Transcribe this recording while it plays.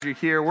You're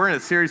here. We're in a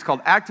series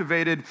called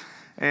Activated,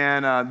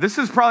 and this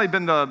has probably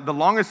been the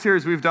longest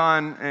series we've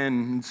done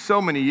in so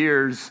many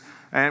years,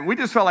 and we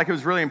just felt like it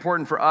was really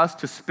important for us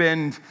to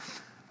spend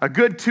a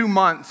good 2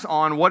 months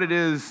on what it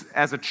is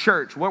as a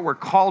church, what we're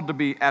called to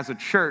be as a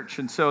church.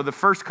 And so the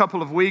first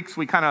couple of weeks,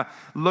 we kind of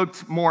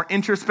looked more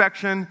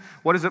introspection.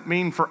 What does it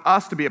mean for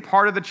us to be a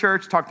part of the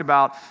church? Talked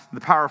about the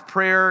power of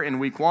prayer in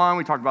week 1.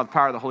 We talked about the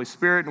power of the Holy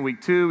Spirit in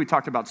week 2. We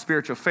talked about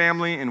spiritual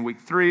family in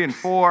week 3 and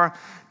 4.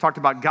 Talked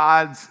about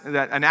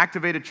that an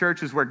activated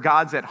church is where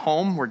God's at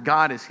home, where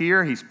God is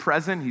here. He's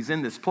present. He's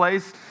in this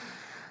place.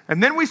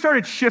 And then we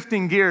started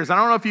shifting gears. I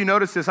don't know if you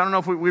noticed this. I don't know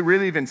if we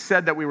really even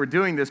said that we were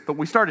doing this, but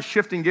we started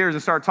shifting gears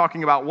and started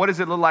talking about what does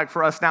it look like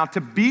for us now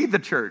to be the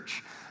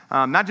church.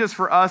 Not just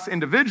for us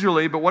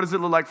individually, but what does it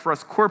look like for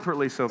us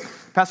corporately? So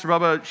Pastor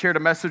Bubba shared a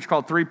message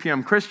called 3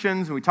 p.m.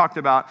 Christians, and we talked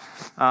about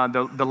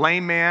the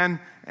lame man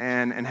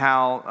and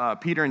how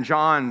Peter and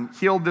John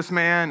healed this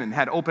man and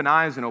had open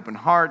eyes and open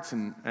hearts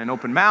and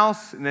open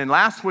mouths. And then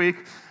last week,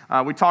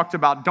 we talked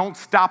about don't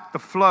stop the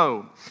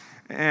flow.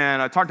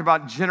 And I talked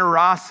about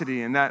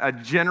generosity and that a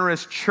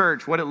generous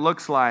church, what it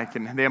looks like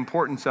and the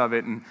importance of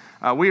it. And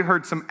we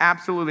heard some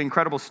absolutely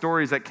incredible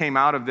stories that came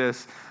out of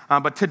this.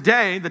 But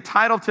today, the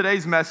title of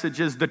today's message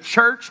is The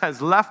Church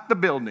Has Left the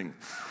Building.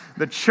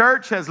 The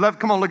church has left,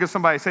 come on, look at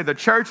somebody, say, the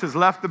church has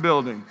left the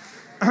building.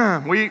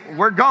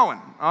 We're going,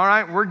 all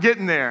right? We're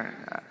getting there.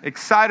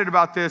 Excited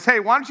about this.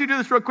 Hey, why don't you do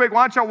this real quick?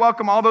 Why don't y'all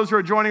welcome all those who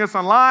are joining us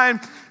online?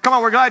 Come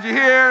on, we're glad you're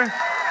here.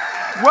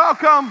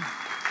 Welcome.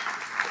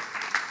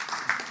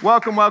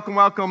 Welcome, welcome,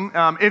 welcome.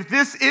 If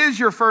this is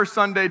your first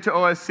Sunday to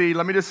OSC,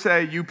 let me just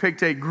say you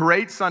picked a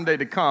great Sunday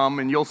to come,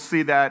 and you'll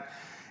see that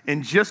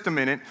in just a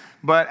minute.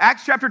 But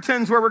Acts chapter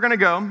 10 is where we're going to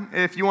go.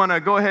 If you want to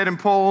go ahead and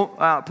pull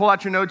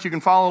out your notes, you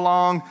can follow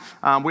along.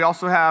 We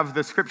also have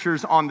the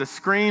scriptures on the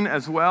screen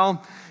as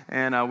well,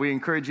 and we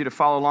encourage you to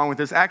follow along with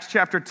this. Acts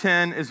chapter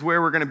 10 is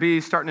where we're going to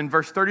be, starting in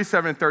verse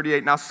 37 and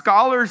 38. Now,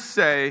 scholars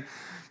say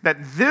that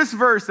this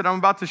verse that I'm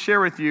about to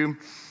share with you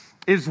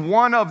is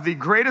one of the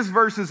greatest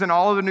verses in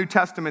all of the New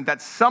Testament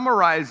that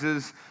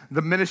summarizes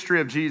the ministry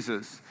of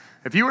Jesus.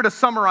 If you were to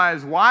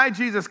summarize why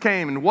Jesus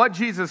came and what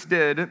Jesus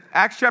did,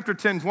 Acts chapter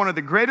 10 is one of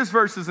the greatest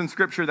verses in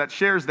Scripture that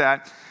shares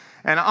that.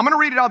 And I'm going to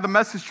read it out of the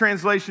Message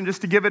translation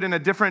just to give it in a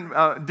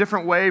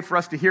different way for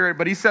us to hear it.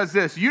 But he says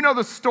this, you know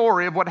the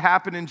story of what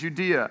happened in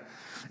Judea.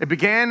 It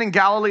began in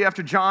Galilee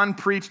after John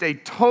preached a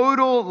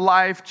total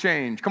life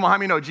change. Come on, how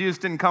many know Jesus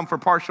didn't come for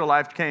partial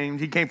life change?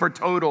 He came for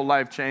total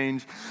life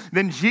change.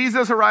 Then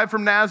Jesus arrived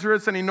from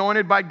Nazareth and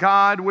anointed by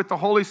God with the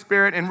Holy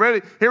Spirit.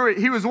 And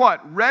he was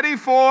what? Ready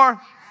for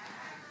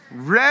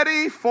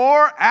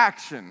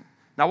action.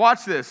 Now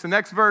watch this. The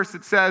next verse,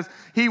 it says,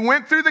 he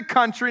went through the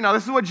country. Now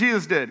this is what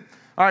Jesus did.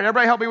 All right,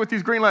 everybody help me with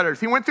these green letters.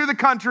 He went through the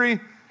country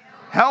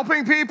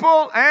helping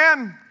people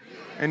and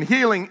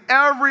healing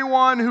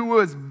everyone who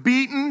was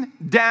beaten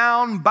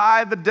down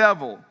by the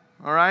devil,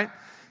 all right?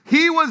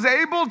 He was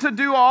able to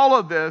do all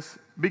of this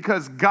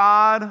because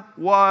God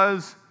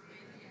was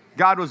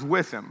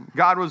with him.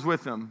 God was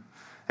with him.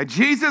 And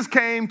Jesus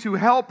came to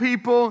help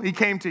people. He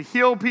came to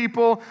heal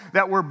people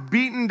that were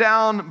beaten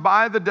down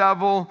by the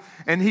devil,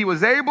 and he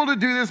was able to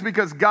do this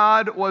because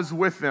God was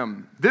with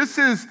them. This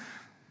is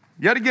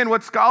yet again,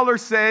 what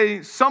scholars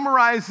say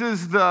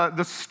summarizes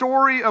the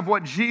story of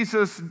what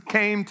Jesus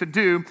came to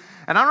do.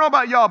 And I don't know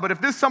about y'all, but if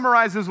this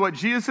summarizes what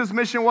Jesus'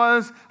 mission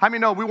was, how many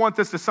know we want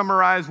this to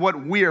summarize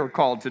what we're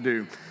called to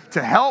do?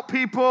 To help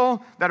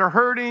people that are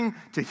hurting,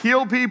 to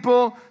heal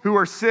people who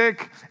are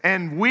sick.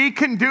 And we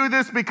can do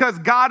this because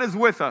God is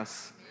with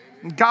us.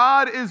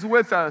 God is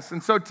with us.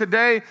 And so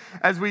today,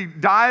 as we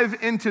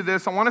dive into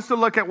this, I want us to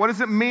look at what does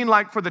it mean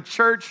like for the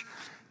church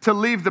to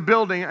leave the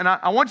building. And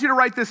I want you to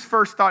write this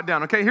first thought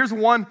down, okay? Here's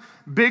one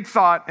big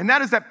thought, and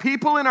that is that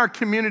people in our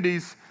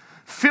communities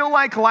feel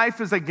like life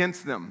is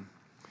against them.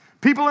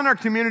 People in our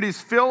communities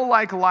feel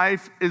like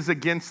life is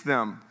against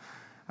them.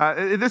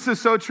 This is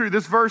so true.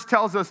 This verse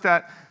tells us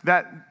that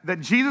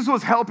Jesus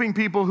was helping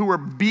people who were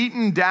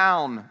beaten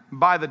down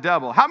by the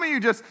devil. How many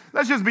of you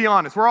let's just be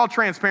honest, we're all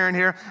transparent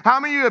here. How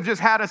many of you have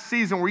just had a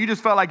season where you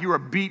just felt like you were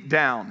beat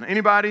down?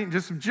 Anybody?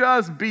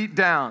 Just beat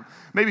down.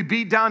 Maybe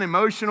beat down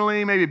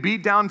emotionally, maybe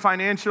beat down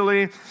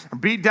financially, or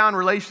beat down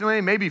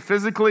relationally, maybe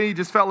physically. You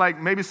just felt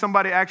like maybe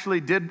somebody actually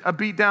did a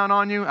beat down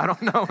on you. I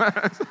don't know.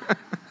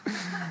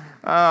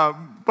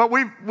 But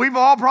we've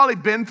all probably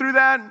been through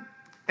that.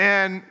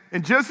 And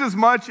just as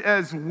much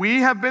as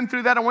we have been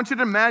through that, I want you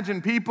to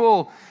imagine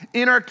people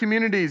in our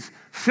communities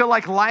feel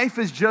like life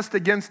is just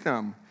against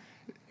them.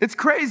 It's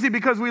crazy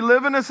because we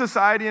live in a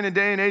society in a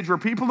day and age where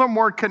people are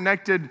more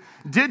connected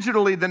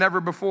digitally than ever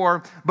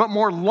before, but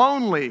more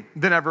lonely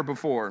than ever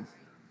before.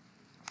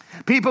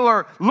 People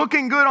are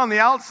looking good on the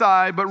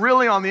outside, but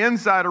really on the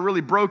inside are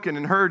really broken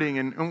and hurting.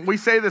 And we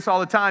say this all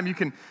the time. You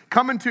can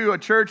come into a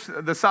church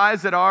the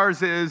size that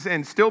ours is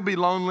and still be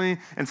lonely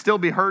and still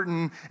be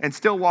hurting and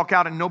still walk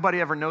out and nobody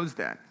ever knows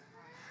that.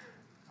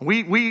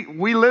 We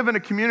live in a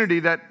community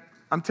that,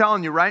 I'm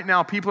telling you right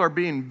now, people are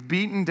being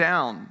beaten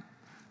down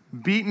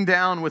beaten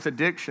down with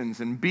addictions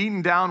and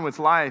beaten down with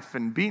life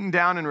and beaten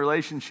down in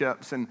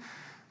relationships, and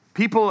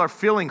people are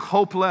feeling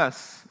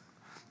hopeless.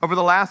 Over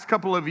the last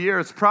couple of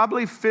years,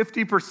 probably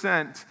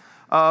 50%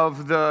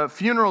 of the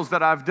funerals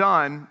that I've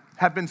done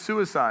have been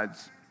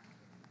suicides.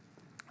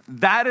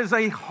 That is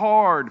a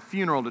hard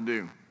funeral to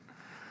do.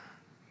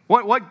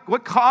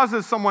 What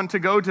causes someone to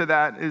go to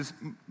that is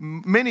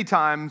many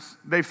times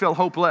they feel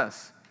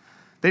hopeless.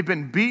 They've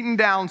been beaten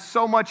down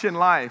so much in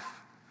life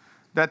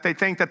that they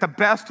think that the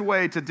best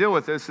way to deal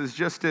with this is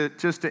just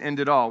to end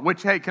it all.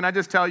 Which, hey, can I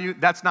just tell you,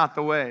 that's not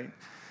the way.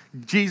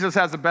 Jesus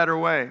has a better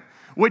way.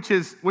 Which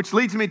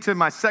leads me to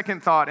my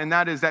second thought, and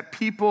that is that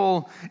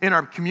people in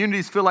our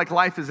communities feel like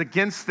life is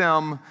against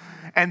them,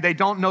 and they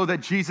don't know that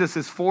Jesus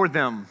is for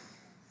them.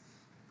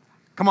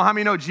 Come on, how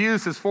many know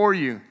Jesus is for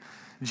you?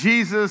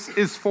 Jesus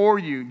is for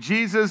you.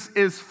 Jesus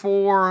is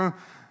for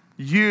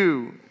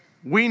you.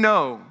 We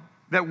know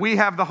that we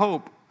have the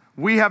hope.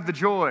 We have the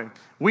joy.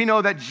 We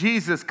know that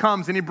Jesus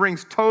comes and he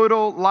brings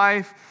total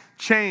life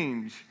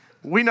change.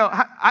 We know,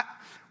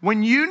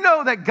 when you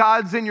know that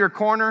God's in your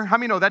corner, how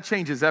many know that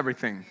changes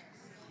everything?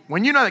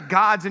 When you know that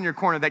God's in your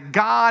corner, that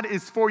God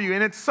is for you,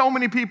 and it's so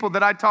many people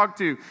that I talk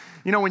to,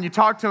 when you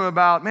talk to them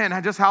about,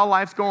 man, just how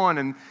life's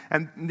going,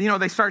 and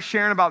they start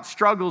sharing about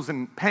struggles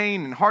and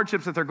pain and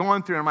hardships that they're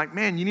going through, and I'm like,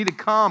 man, you need to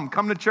come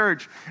to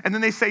church. And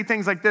then they say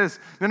things like this,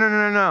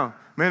 no.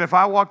 Man, if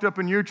I walked up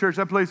in your church,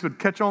 that place would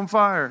catch on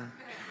fire.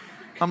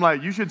 I'm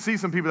like, you should see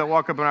some people that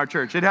walk up in our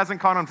church. It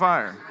hasn't caught on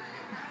fire.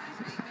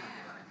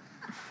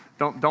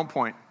 Don't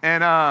point.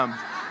 And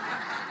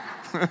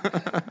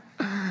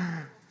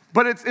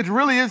but it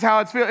really is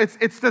how it feels.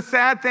 It's the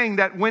sad thing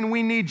that when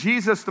we need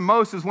Jesus the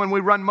most is when we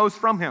run most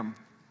from him.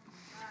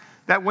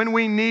 That when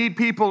we need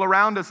people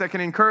around us that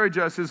can encourage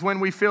us is when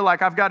we feel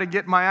like I've got to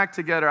get my act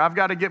together.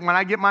 When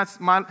I get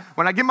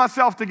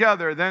myself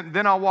together,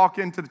 then I'll walk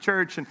into the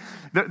church. And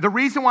the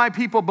reason why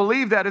people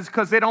believe that is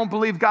because they don't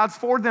believe God's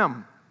for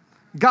them.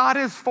 God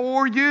is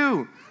for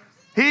you.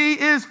 He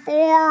is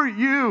for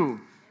you.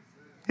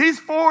 He's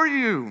for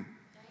you.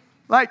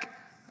 Like,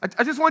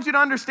 I just want you to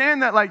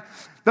understand that, like,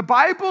 the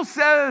Bible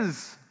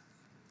says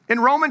in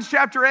Romans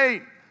chapter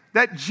 8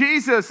 that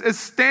Jesus is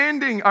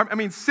sitting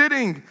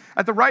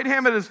at the right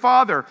hand of his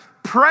Father,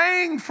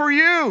 praying for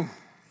you.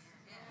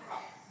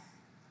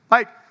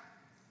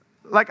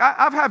 Like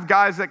I've had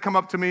guys that come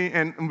up to me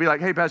and be like,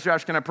 hey, Pastor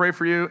Josh, can I pray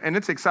for you? And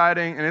it's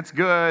exciting, and it's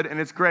good, and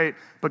it's great.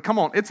 But come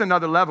on, it's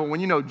another level when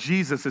you know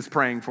Jesus is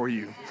praying for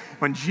you,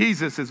 when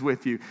Jesus is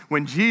with you,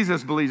 when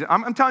Jesus believes it.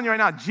 I'm telling you right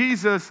now,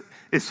 Jesus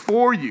is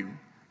for you.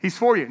 He's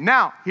for you.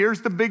 Now,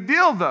 here's the big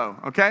deal, though,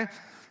 okay?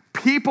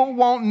 People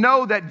won't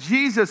know that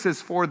Jesus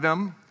is for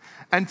them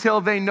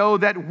until they know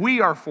that we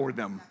are for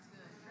them.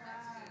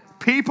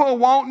 People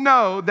won't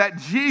know that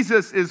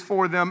Jesus is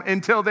for them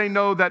until they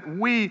know that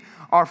we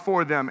are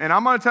for them. And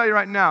I'm going to tell you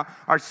right now,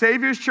 our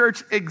Savior's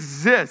Church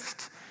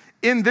exists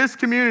in this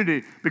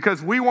community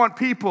because we want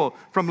people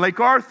from Lake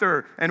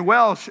Arthur and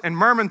Welsh and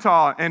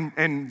Mermentau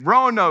and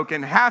Roanoke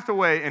and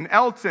Hathaway and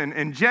Elton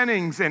and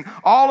Jennings and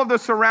all of the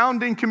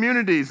surrounding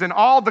communities and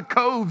all the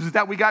coves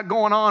that we got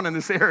going on in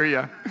this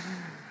area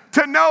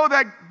to know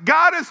that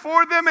God is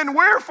for them and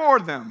we're for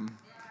them.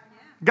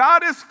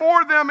 God is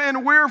for them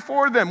and we're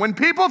for them. When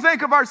people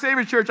think of our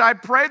Savior's Church, I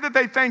pray that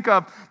they think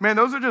of, man,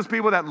 those are just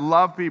people that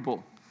love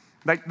people.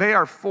 Like they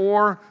are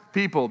for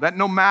people. That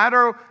no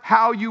matter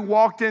how you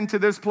walked into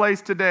this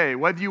place today,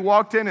 whether you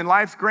walked in and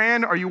life's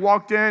grand or you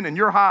walked in and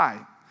you're high,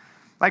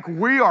 like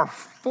we are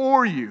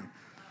for you.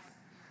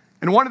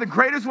 And one of the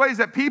greatest ways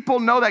that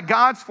people know that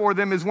God's for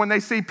them is when they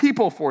see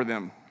people for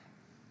them.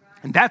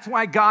 And that's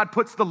why God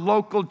puts the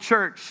local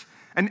church,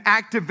 an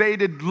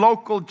activated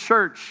local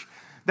church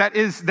that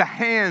is the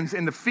hands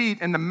and the feet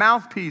and the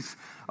mouthpiece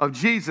of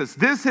Jesus.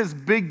 This has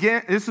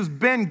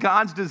been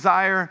God's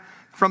desire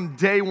from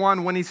day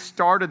one when he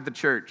started the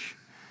church.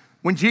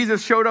 When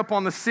Jesus showed up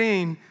on the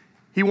scene,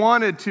 he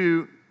wanted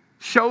to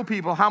show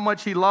people how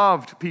much he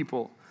loved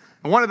people.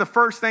 And one of the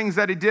first things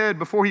that he did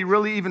before he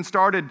really even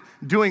started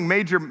doing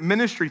major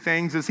ministry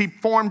things is he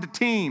formed a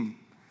team.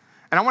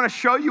 And I want to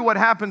show you what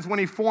happens when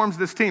he forms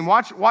this team.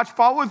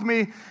 Follow with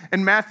me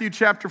in Matthew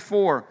chapter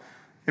 4.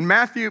 In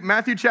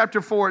Matthew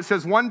chapter 4, it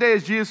says, one day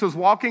as Jesus was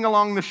walking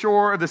along the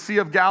shore of the Sea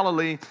of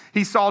Galilee,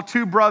 he saw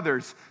two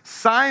brothers,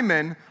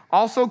 Simon,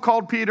 also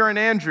called Peter, and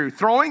Andrew,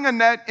 throwing a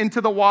net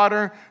into the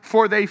water,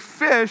 for they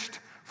fished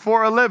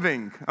for a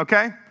living.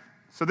 Okay?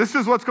 So this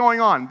is what's going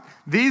on.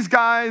 These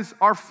guys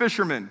are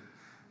fishermen.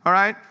 All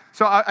right?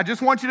 So I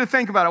just want you to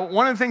think about it.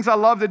 One of the things I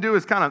love to do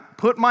is kind of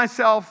put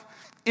myself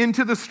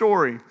into the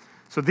story.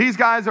 So these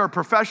guys are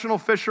professional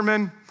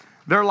fishermen.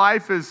 Their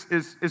life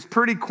is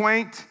pretty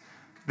quaint.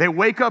 They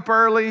wake up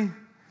early.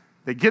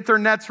 They get their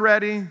nets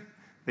ready.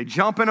 They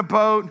jump in a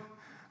boat,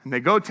 and they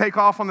go take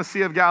off on the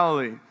Sea of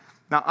Galilee.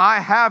 Now, I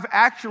have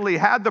actually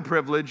had the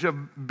privilege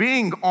of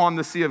being on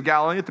the Sea of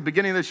Galilee. At the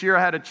beginning of this year,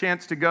 I had a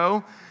chance to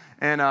go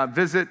and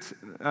visit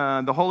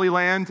the Holy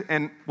Land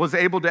and was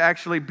able to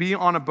actually be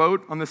on a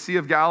boat on the Sea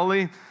of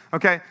Galilee.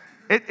 Okay,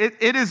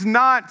 it is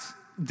not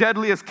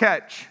deadliest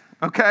catch,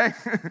 okay?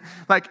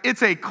 Like,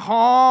 it's a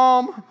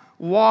calm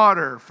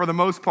water for the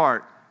most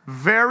part.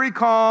 Very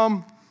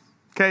calm,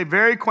 okay,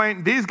 very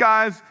quaint. These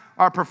guys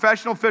are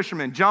professional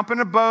fishermen. Jump in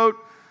a boat,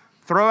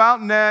 throw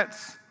out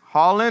nets,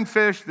 haul in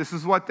fish. This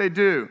is what they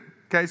do,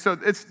 okay? So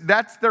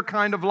that's their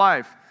kind of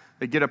life.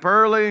 They get up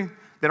early.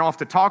 They don't have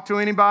to talk to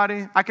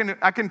anybody. I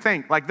can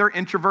think, like, they're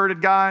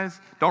introverted guys,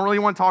 don't really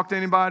want to talk to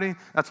anybody.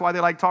 That's why they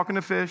like talking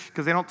to fish,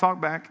 because they don't talk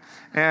back.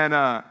 And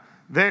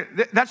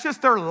that's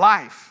just their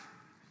life.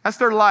 That's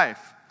their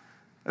life.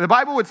 The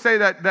Bible would say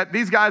that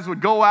these guys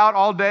would go out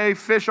all day,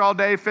 fish all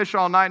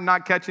night, and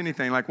not catch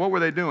anything. Like, what were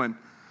they doing?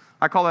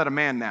 I call that a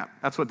man nap.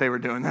 That's what they were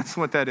doing. That's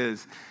what that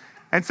is.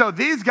 And so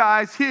these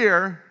guys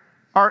here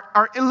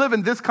are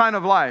living this kind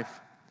of life.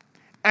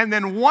 And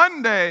then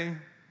one day,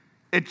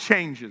 it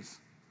changes.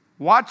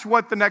 Watch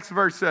what the next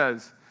verse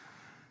says.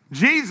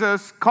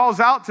 Jesus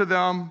calls out to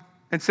them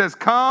and says,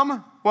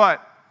 come,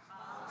 what?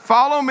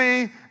 Follow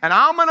me, and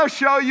I'm going to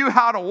show you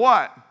how to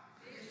what?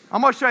 I'm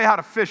going to show you how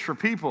to fish for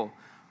people.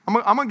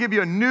 I'm going to give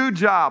you a new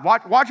job.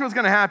 Watch what's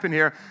going to happen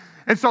here.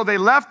 And so they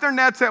left their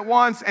nets at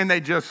once, and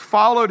they just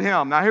followed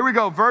him. Now, here we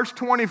go. Verse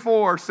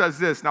 24 says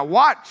this. Now,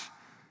 watch.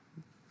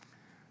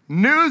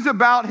 News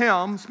about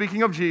him,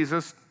 speaking of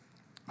Jesus,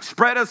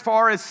 spread as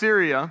far as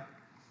Syria.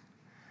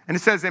 And it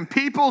says, and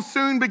people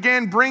soon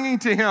began bringing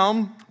to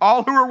him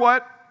all who were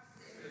what?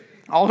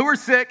 Sick. All who were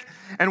sick,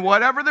 and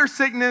whatever their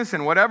sickness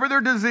and whatever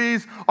their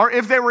disease, or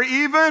if they were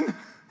even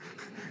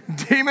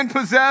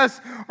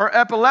demon-possessed or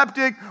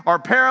epileptic or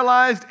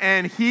paralyzed,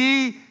 and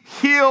he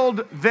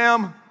healed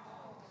them.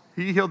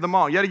 He healed them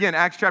all. Yet again,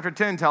 Acts chapter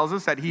 10 tells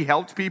us that he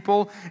helped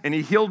people and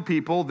he healed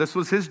people. This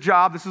was his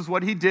job. This is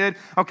what he did.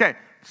 Okay,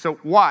 so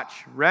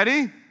watch.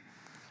 Ready?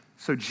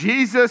 So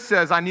Jesus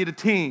says, I need a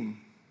team.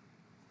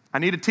 I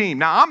need a team.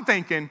 Now, I'm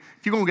thinking,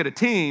 if you're going to get a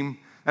team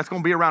that's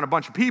going to be around a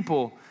bunch of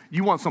people,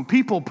 you want some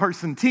people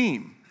person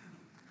team.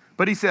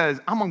 But he says,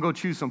 I'm going to go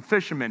choose some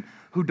fishermen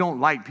who don't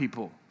like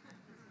people.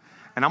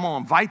 And I'm going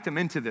to invite them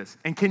into this.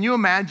 And can you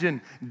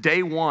imagine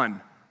day one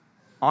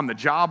on the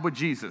job with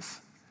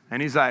Jesus?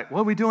 And he's like,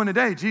 what are we doing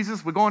today,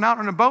 Jesus? We're going out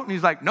on a boat? And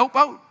he's like, no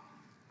boat.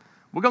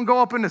 We're going to go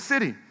up in the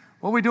city.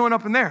 What are we doing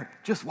up in there?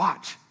 Just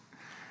watch.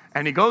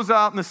 And he goes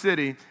out in the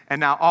city, and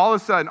now all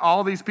of a sudden,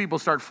 all these people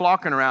start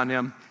flocking around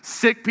him.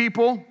 Sick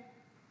people.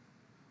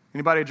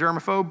 Anybody a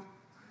germaphobe?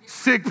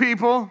 Sick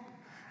people.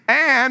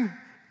 And,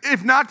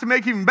 if not to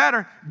make even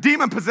better,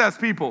 demon-possessed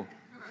people.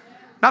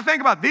 Now think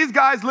about it. These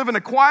guys living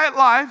a quiet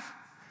life,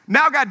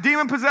 now got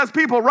demon-possessed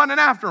people running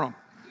after them.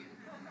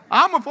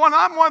 I'm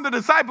one of the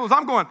disciples.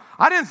 I'm going,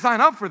 I didn't sign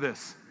up for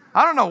this.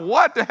 I don't know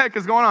what the heck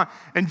is going on.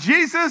 And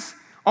Jesus,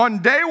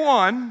 on day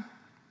one,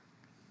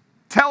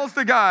 tells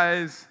the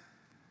guys,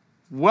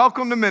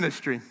 welcome to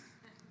ministry.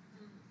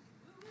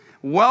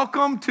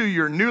 Welcome to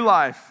your new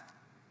life.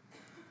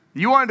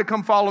 You wanted to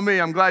come follow me.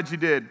 I'm glad you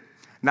did.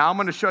 Now I'm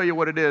going to show you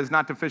what it is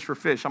not to fish for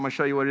fish. I'm going to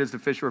show you what it is to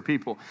fish for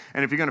people.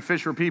 And if you're going to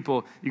fish for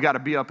people, you got to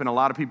be up in a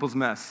lot of people's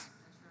mess.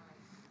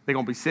 They're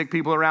going to be sick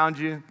people around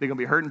you. They're going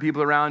to be hurting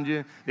people around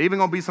you. They're even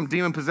going to be some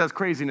demon-possessed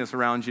craziness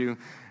around you.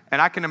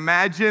 And I can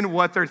imagine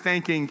what they're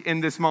thinking in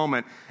this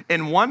moment.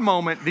 In one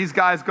moment, these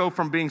guys go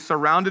from being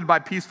surrounded by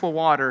peaceful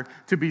water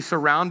to be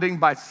surrounded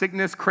by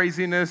sickness,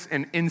 craziness,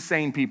 and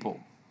insane people.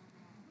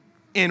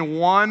 In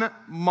one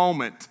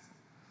moment.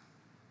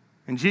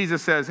 And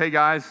Jesus says, hey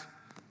guys,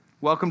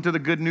 welcome to the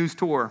Good News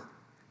Tour.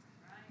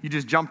 You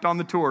just jumped on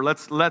the tour.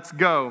 Let's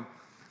go.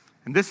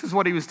 And this is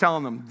what he was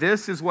telling them.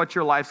 This is what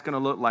your life's going to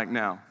look like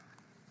now.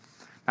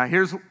 Now,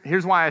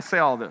 here's why I say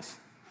all this.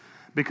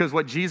 Because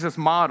what Jesus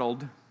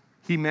modeled,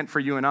 he meant for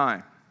you and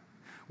I.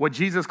 What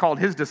Jesus called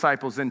his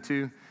disciples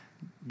into,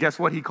 guess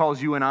what he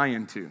calls you and I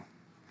into?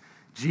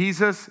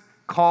 Jesus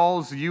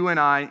calls you and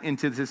I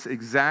into this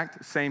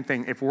exact same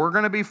thing. If we're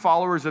going to be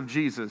followers of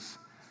Jesus,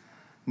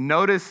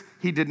 notice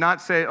he did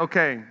not say,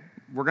 okay,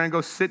 we're going to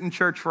go sit in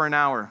church for an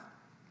hour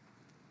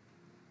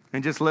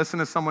and just listen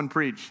to someone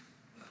preach.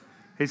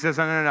 He says,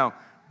 no.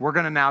 We're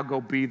going to now go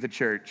be the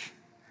church.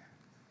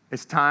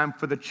 It's time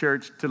for the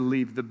church to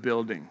leave the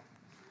building.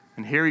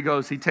 And here he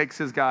goes. He takes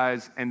his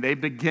guys, and they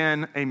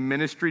begin a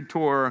ministry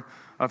tour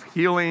of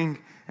healing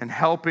and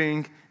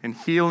helping and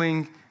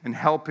healing and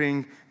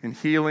helping and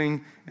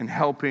healing and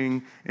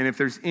helping. And if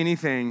there's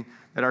anything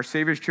that our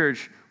Savior's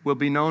church will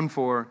be known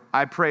for,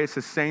 I pray it's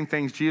the same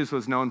things Jesus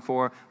was known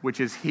for, which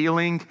is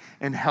healing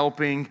and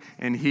helping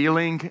and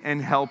healing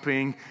and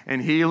helping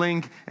and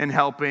healing and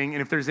helping.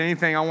 And if there's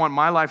anything I want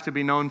my life to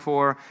be known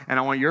for, and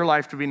I want your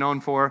life to be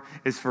known for,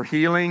 is for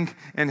healing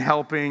and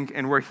helping,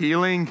 and we're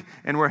healing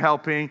and we're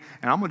helping.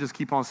 And I'm going to just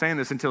keep on saying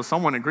this until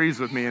someone agrees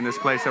with me in this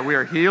place, that we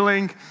are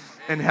healing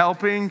and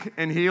helping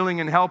and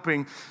healing and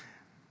helping.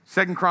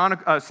 2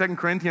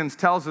 Corinthians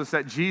tells us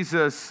that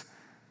Jesus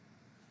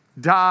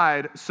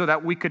died so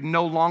that we could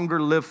no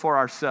longer live for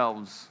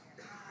ourselves.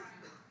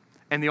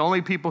 And the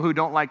only people who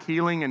don't like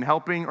healing and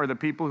helping are the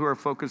people who are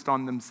focused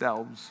on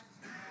themselves.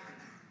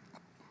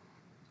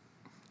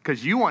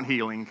 Because you want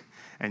healing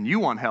and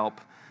you want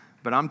help,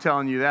 But I'm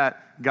telling you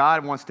that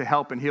God wants to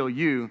help and heal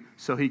you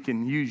so he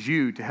can use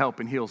you to help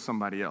and heal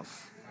somebody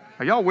else.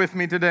 Are y'all with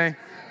me today?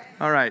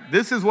 All right.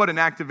 This is what an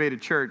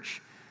activated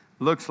church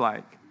looks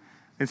like.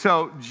 And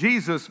so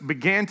Jesus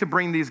began to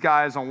bring these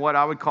guys on what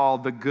I would call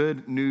the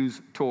good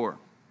news tour.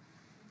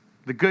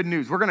 The good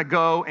news. We're going to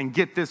go and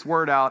get this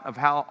word out of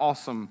how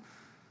awesome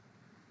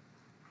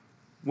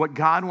what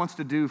God wants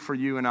to do for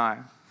you and I.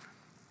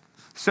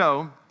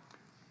 So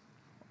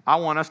I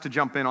want us to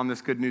jump in on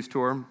this good news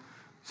tour.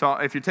 So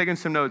if you're taking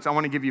some notes, I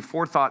want to give you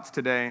 4 thoughts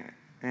today.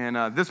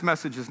 And this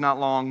message is not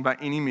long by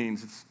any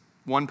means. It's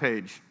 1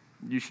 page.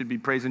 You should be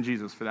praising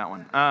Jesus for that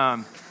one.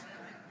 I'm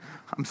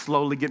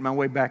slowly getting my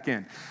way back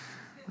in.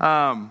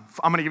 I'm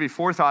going to give you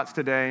 4 thoughts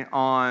today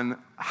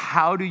on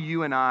how do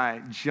you and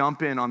I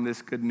jump in on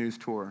this good news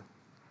tour.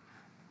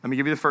 Let me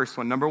give you the first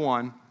one. Number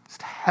 1 is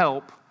to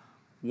help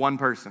one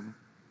person.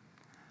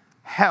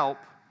 Help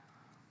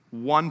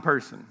one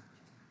person.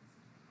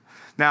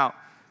 Now,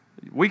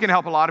 we can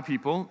help a lot of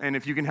people, and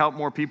if you can help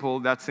more people,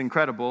 that's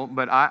incredible.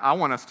 But I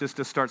want us just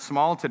to start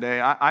small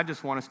today. I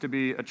just want us to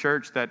be a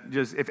church that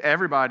just, if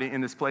everybody in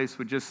this place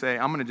would just say,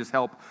 I'm going to just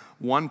help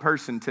one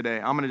person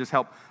today. I'm going to just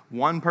help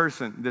one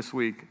person this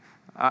week.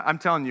 I'm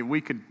telling you,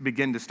 we could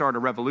begin to start a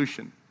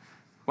revolution.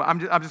 Well, I'm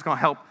just going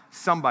to help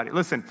somebody.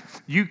 Listen,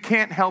 you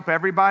can't help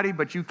everybody,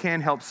 but you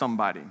can help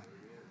somebody.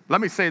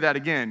 Let me say that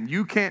again.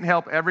 You can't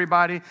help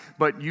everybody,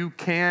 but you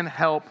can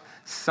help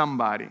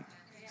somebody.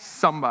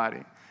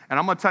 Somebody. And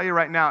I'm going to tell you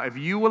right now, if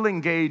you will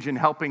engage in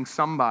helping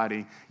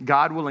somebody,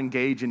 God will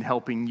engage in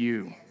helping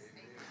you.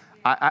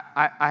 I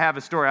have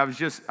a story. I was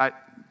just, a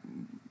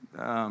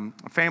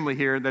family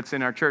here that's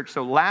in our church.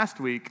 So last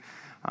week,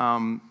 how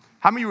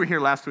many of you were here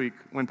last week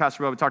when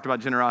Pastor Bubba talked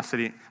about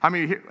generosity? How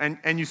many of you here,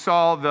 and you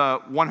saw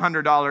the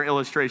 $100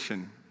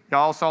 illustration?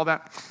 Y'all saw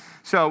that?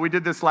 So we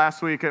did this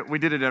last week. We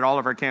did it at all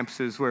of our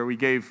campuses where we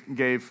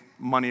gave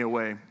money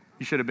away.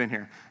 You should have been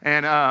here.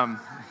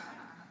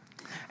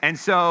 And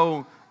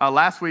so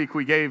last week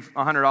we gave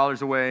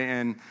 $100 away,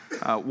 and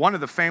one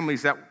of the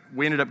families that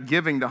we ended up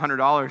giving the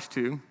 $100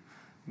 to,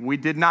 we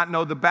did not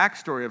know the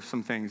backstory of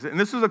some things. And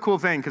this was a cool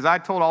thing because I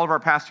told all of our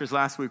pastors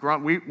last week,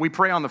 we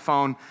pray on the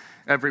phone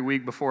every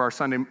week before our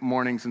Sunday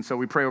mornings, and so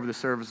we pray over the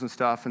service and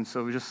stuff. And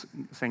so we're just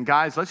saying,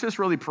 guys, let's just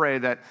really pray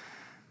that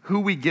who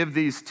we give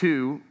these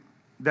to,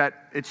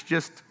 that it's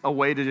just a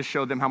way to just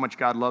show them how much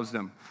God loves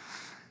them.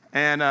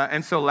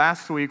 And so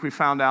last week we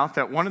found out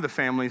that one of the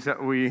families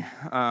that we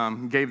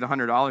gave the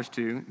 $100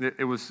 to,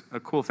 it was a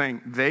cool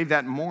thing. They,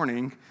 that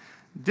morning,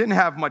 didn't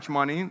have much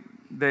money.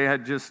 They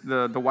had just,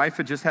 the wife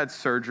had just had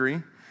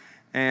surgery,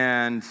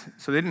 and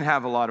so they didn't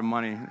have a lot of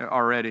money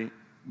already.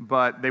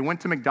 But they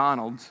went to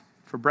McDonald's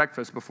for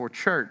breakfast before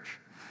church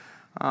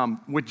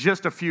with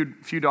just a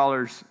few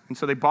dollars. And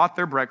so they bought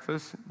their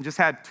breakfast and just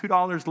had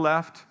 $2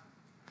 left.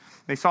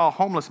 They saw a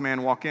homeless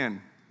man walk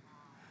in.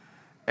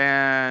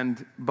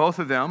 And both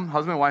of them,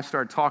 husband and wife,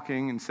 started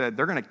talking and said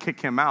they're going to kick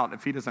him out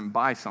if he doesn't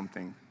buy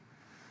something.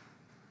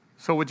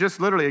 So with just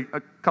literally a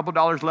couple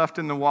dollars left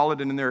in the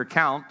wallet and in their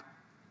account,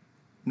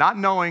 not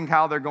knowing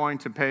how they're going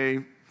to pay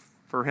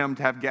for him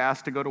to have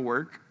gas to go to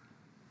work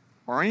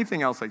or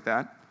anything else like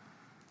that,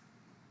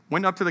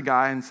 went up to the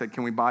guy and said,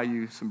 can we buy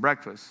you some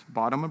breakfast?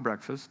 Bought him a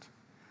breakfast,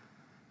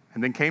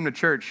 and then came to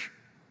church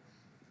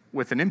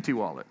with an empty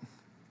wallet.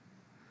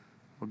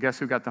 Well, guess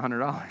who got the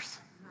 $100?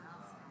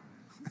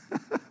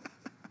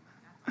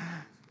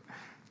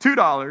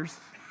 $2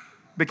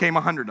 became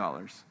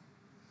 $100.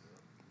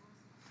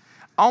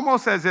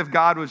 Almost as if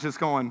God was just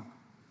going,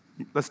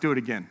 let's do it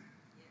again.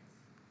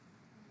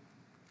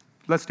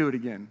 Let's do it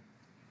again.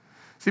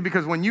 See,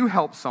 because when you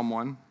help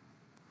someone,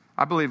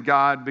 I believe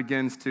God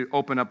begins to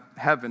open up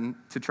heaven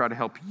to try to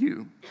help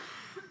you.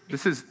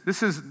 This is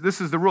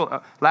the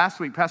rule. Last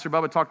week, Pastor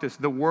Bubba talked to us.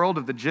 The world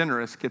of the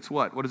generous gets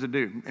what? What does it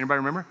do? Anybody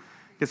remember?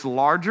 It gets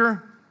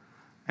larger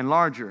and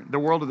larger. The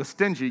world of the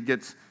stingy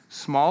gets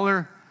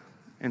smaller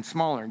and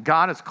smaller.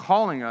 God is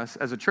calling us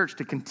as a church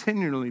to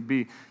continually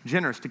be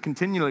generous, to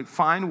continually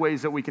find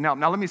ways that we can help.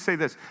 Now, let me say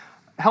this.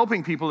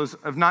 Helping people is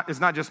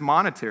not just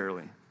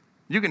monetarily.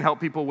 You can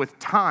help people with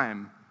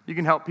time. You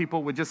can help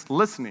people with just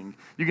listening.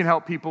 You can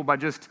help people by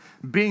just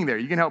being there.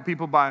 You can help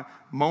people by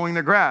mowing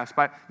the grass.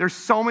 There's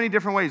so many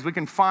different ways. We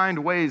can find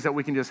ways that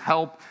we can just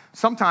help.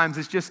 Sometimes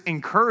it's just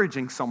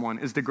encouraging someone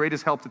is the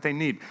greatest help that they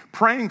need.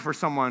 Praying for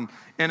someone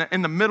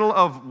in the middle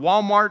of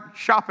Walmart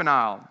shopping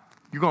aisle.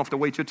 You're going to have to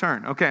wait your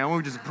turn. Okay, and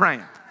we're just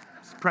praying.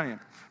 Just praying.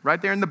 Right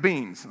there in the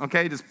beans.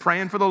 Okay, just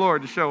praying for the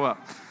Lord to show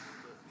up.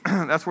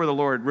 That's where the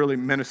Lord really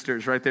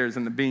ministers, right there is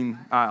in the bean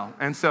aisle.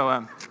 And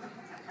so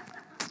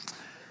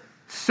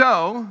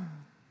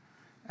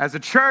as a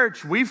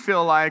church, we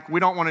feel like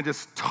we don't want to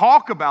just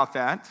talk about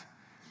that.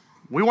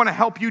 We want to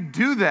help you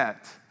do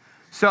that.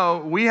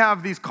 So we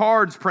have these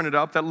cards printed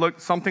up that look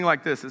something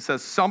like this. It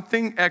says,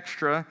 something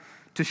extra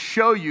to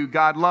show you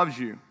God loves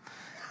you.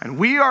 And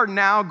we are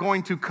now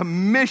going to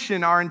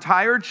commission our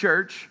entire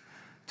church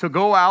to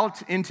go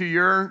out into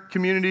your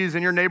communities,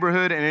 in your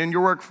neighborhood, and in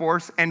your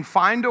workforce and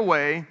find a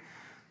way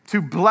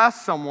to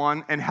bless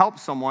someone and help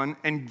someone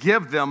and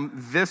give them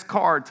this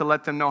card to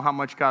let them know how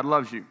much God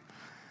loves you.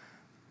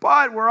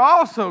 But we're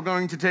also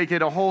going to take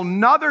it a whole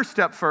nother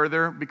step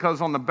further, because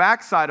on the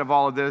backside of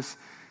all of this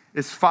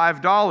is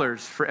 $5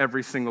 for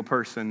every single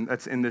person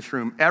that's in this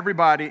room.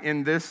 Everybody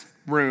in this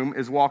room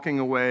is walking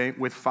away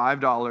with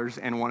 $5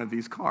 and one of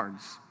these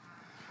cards.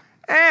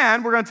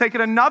 And we're going to take it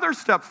another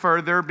step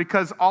further,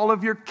 because all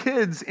of your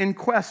kids in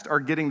Quest are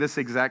getting this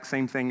exact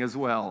same thing as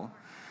well.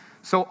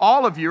 So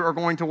all of you are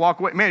going to walk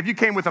away. Man, if you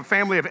came with a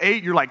family of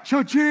 8, you're like,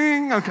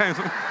 cha-ching. Okay.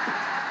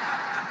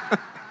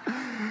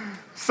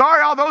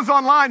 Sorry, all those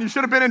online, you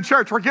should have been in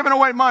church. We're giving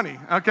away money.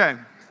 Okay.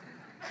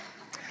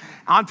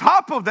 On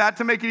top of that,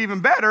 to make it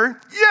even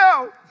better,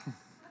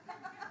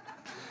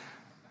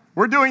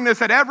 we're doing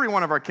this at every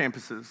one of our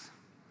campuses.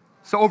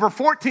 So over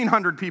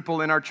 1,400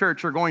 people in our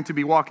church are going to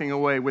be walking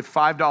away with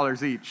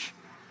 $5 each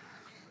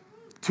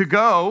to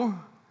go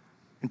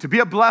and to be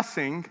a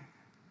blessing.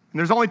 And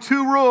there's only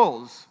 2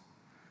 rules.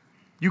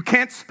 You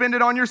can't spend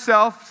it on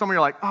yourself. Some of you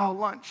are like, oh,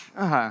 lunch.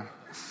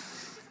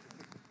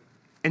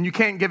 And you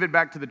can't give it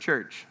back to the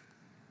church.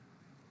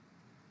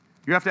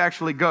 You have to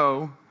actually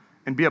go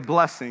and be a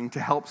blessing to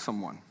help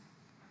someone.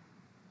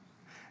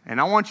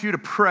 And I want you to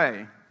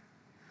pray,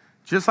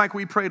 just like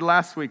we prayed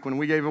last week when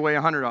we gave away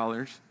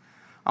 $100.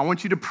 I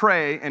want you to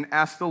pray and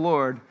ask the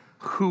Lord,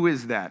 who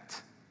is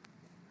that?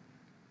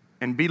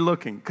 And be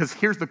looking. Because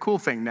here's the cool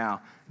thing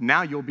now.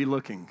 Now you'll be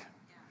looking.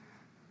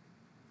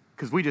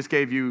 Because we just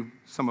gave you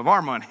some of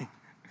our money,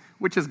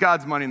 which is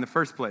God's money in the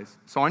first place.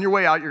 So on your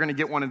way out, you're going to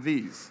get one of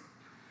these.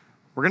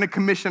 We're going to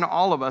commission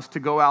all of us to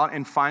go out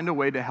and find a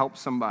way to help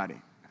somebody.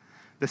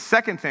 The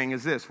second thing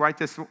is this, write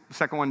this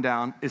second one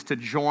down, is to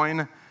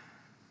join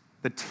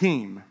the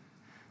team.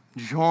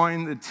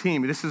 Join the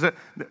team.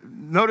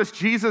 Notice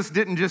Jesus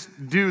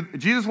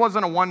Jesus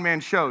wasn't a one-man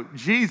show.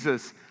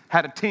 Jesus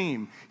had a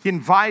team. He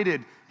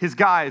invited his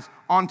guys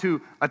onto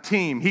a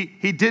team.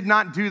 He did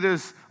not do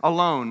this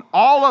alone.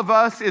 All of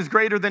us is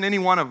greater than any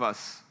one of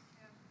us.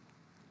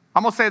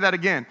 I'm going to say that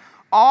again.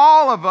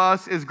 All of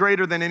us is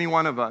greater than any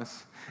one of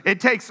us. It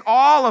takes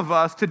all of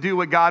us to do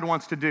what God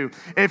wants to do.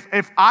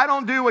 If I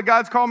don't do what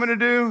God's called me to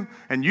do,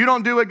 and you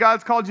don't do what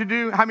God's called you to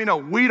do, how many know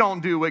we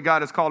don't do what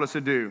God has called us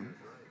to do?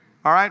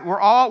 All right?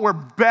 We're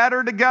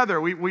better together.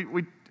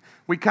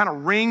 We kind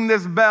of ring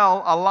this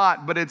bell a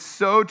lot, but it's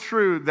so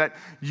true that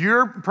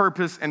your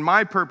purpose and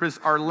my purpose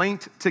are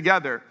linked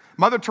together.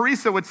 Mother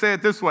Teresa would say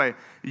it this way: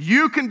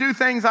 you can do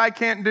things I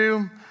can't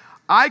do.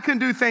 I can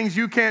do things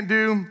you can't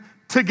do.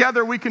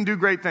 Together we can do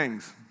great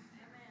things.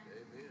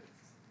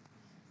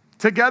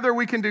 Together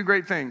we can do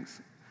great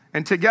things.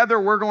 And together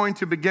we're going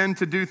to begin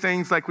to do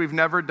things like we've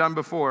never done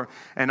before.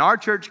 And our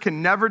church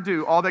can never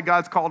do all that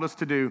God's called us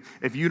to do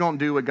if you don't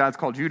do what God's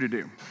called you to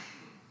do.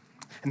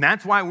 And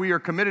that's why we are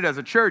committed as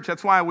a church.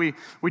 That's why we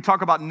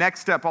talk about Next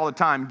Step all the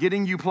time,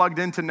 getting you plugged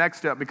into Next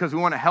Step, because we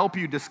want to help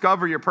you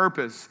discover your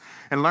purpose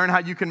and learn how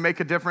you can make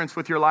a difference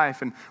with your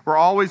life. And we're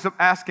always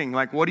asking,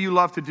 like, what do you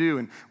love to do?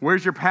 And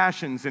where's your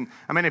passions? And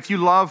I mean, if you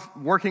love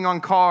working on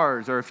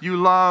cars, or if you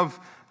love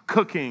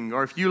cooking,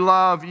 or if you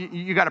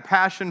got a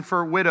passion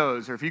for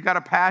widows, or if you got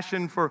a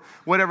passion for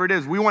whatever it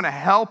is, we want to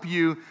help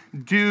you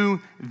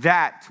do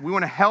that. We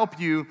want to help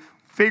you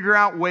figure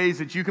out ways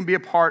that you can be a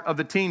part of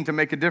the team to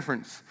make a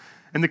difference.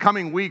 In the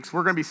coming weeks,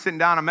 we're going to be sitting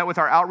down. I met with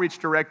our outreach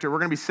director. We're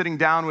going to be sitting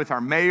down with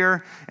our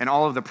mayor and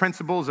all of the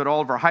principals at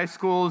all of our high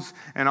schools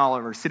and all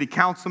of our city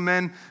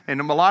councilmen and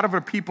a lot of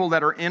our people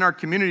that are in our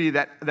community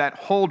that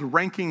hold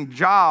ranking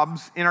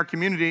jobs in our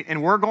community.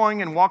 And we're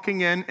going and walking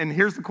in, and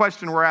here's the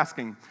question we're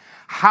asking: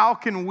 how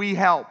can we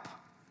help?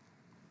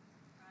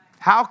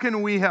 How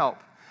can we help?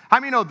 How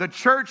many know the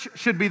church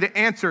should be the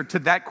answer to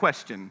that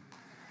question?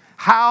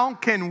 How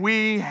can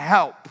we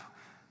help?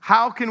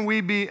 How can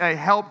we be a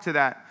help to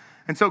that?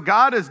 And so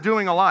God is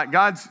doing a lot.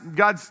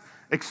 God's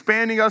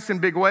expanding us in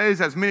big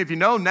ways. As many of you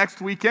know, next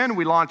weekend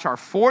we launch our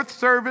 4th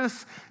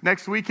service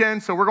next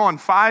weekend. So we're going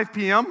 5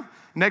 p.m.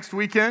 next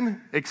weekend.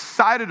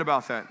 Excited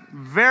about that.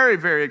 Very,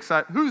 very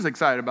excited. Who's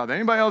excited about that?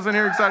 Anybody else in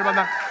here excited about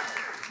that?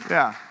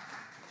 Yeah.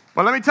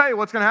 But let me tell you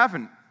what's going to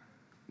happen.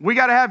 We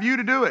got to have you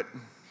to do it.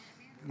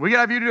 We got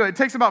to have you to do it. It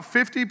takes about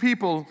 50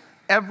 people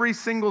every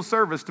single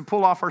service to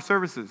pull off our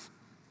services.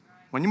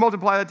 When you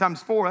multiply that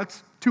times 4,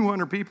 that's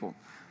 200 people.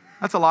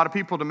 That's a lot of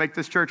people to make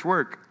this church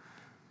work.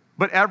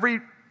 But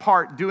every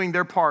part doing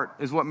their part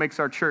is what makes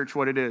our church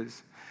what it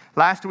is.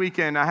 Last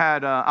weekend,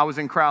 I was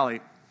in Crowley,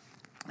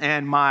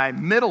 and my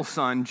middle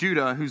son,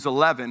 Judah, who's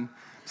 11,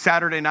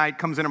 Saturday night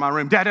comes into my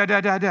room. Dad,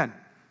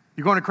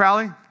 you going to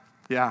Crowley?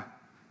 Yeah.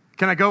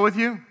 Can I go with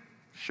you?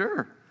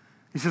 Sure.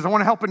 He says, I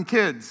want to help in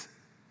kids.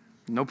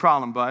 No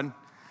problem, bud.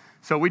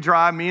 So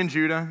me and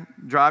Judah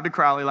drive to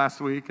Crowley last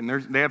week, and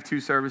they have 2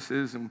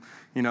 services. And,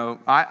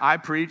 I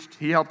preached,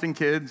 he helped in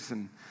kids,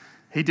 and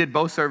he did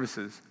both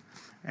services.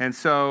 And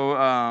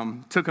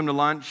so took him to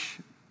lunch.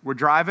 We're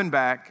driving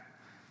back,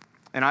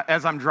 and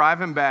as I'm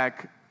driving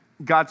back,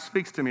 God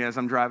speaks to me as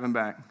I'm driving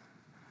back.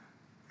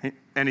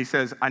 And he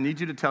says, I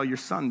need you to tell your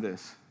son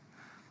this.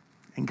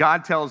 And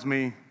God tells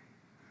me,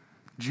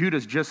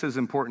 Judah's just as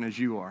important as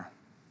you are.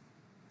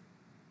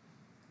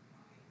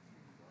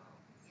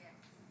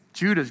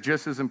 Judah's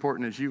just as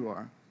important as you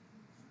are.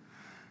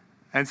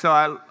 And so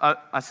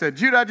I said,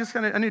 Judah,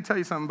 I need to tell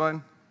you something,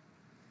 bud.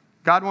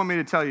 God wanted me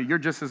to tell you, you're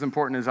just as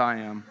important as I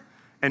am.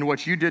 And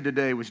what you did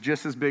today was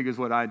just as big as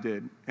what I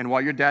did. And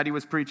while your daddy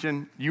was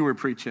preaching, you were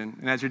preaching.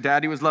 And as your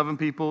daddy was loving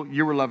people,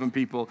 you were loving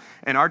people.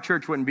 And our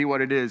church wouldn't be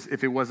what it is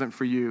if it wasn't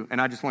for you. And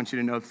I just want you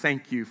to know,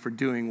 thank you for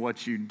doing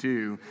what you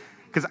do.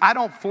 Because I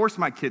don't force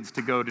my kids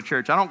to go to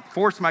church. I don't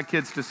force my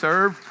kids to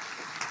serve.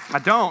 I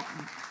don't.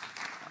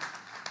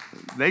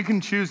 They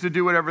can choose to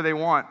do whatever they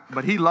want,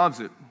 but he loves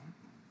it.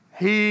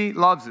 He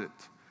loves it.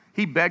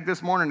 He begged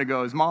this morning to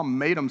go. His mom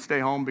made him stay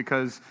home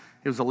because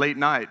it was a late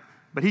night,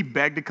 but he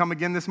begged to come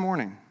again this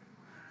morning.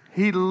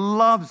 He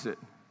loves it.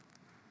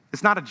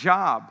 It's not a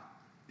job.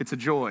 It's a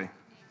joy.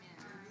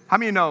 How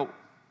many of you know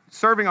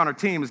serving on our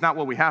team is not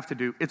what we have to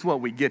do, it's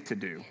what we get to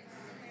do.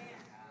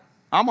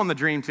 I'm on the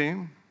dream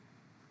team,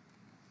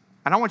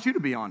 and I want you to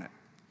be on it.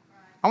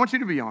 I want you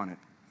to be on it.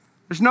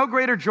 There's no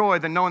greater joy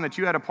than knowing that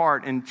you had a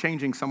part in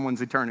changing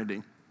someone's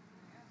eternity.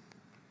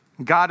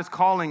 God is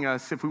calling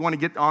us, if we want to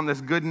get on this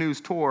good news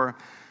tour,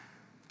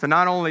 to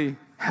not only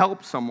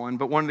help someone,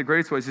 but one of the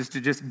greatest ways is to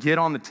just get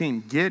on the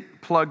team,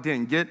 get plugged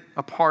in, get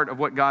a part of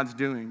what God's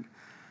doing.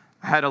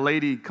 I had a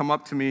lady come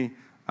up to me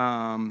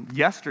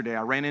yesterday.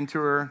 I ran into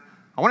her.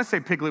 I want to say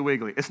Piggly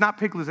Wiggly. It's not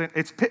Piggly.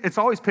 It's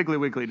always Piggly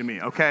Wiggly to me,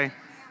 okay?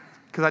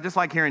 Because I just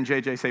like hearing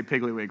JJ say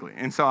Piggly Wiggly.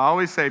 And so I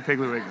always say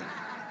Piggly Wiggly.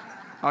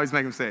 I always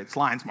make him say it. It's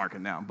Lions Market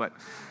now. But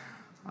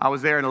I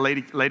was there, and a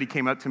lady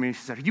came up to me.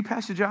 She said, "Are you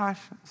Pastor Josh?"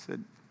 I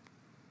said,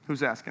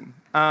 "Who's asking?"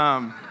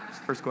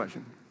 First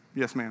question.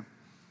 "Yes, ma'am."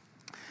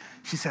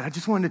 She said, "I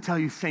just wanted to tell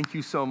you thank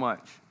you so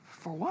much."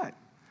 "For what?"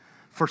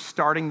 "For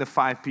starting the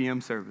 5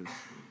 p.m. service."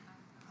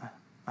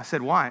 I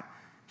said, "Why?"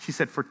 She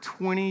said, "For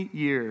 20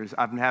 years,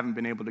 I haven't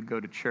been able to go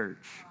to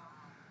church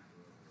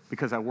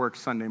because I work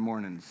Sunday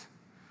mornings.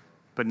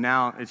 But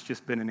now it's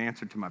just been an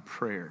answer to my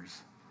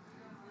prayers.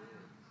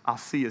 I'll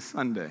see you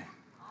Sunday."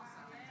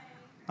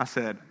 I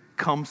said,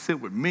 "Come sit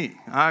with me.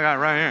 I got it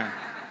right here."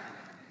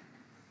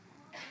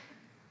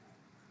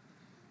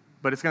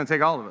 But it's going to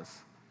take all of us.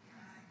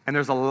 And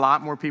there's a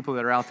lot more people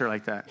that are out there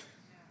like that.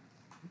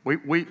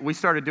 We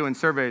started doing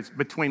surveys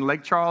between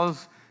Lake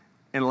Charles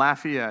and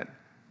Lafayette.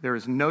 There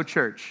is no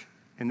church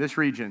in this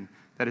region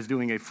that is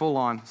doing a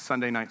full-on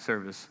Sunday night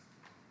service.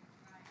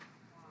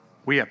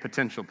 We have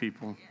potential,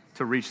 people,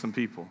 to reach some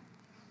people.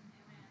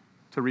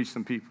 To reach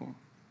some people.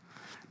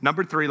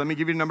 Number 3, let me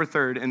give you number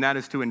 3, and that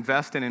is to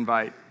invest and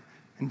invite.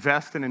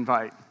 Invest and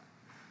invite.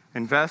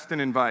 Invest and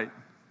invite.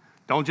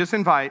 Don't just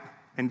invite,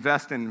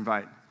 invest and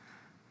invite.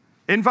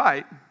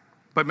 Invite,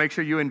 but make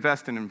sure you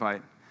invest and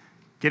invite.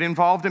 Get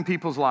involved in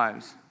people's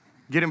lives.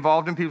 Get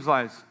involved in people's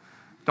lives.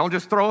 Don't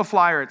just throw a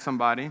flyer at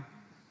somebody.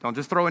 Don't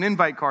just throw an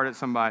invite card at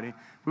somebody.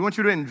 We want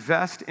you to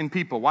invest in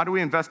people. Why do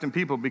we invest in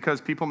people?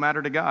 Because people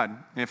matter to God.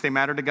 And if they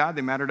matter to God,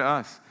 they matter to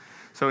us.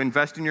 So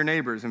invest in your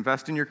neighbors,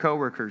 invest in your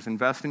coworkers,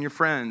 invest in your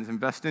friends,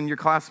 invest in your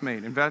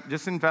classmate,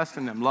 just invest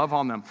in them, love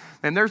on them.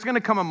 And there's going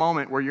to come a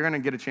moment where you're going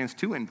to get a chance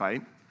to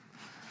invite.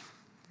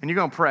 And you're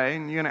going to pray,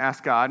 and you're going to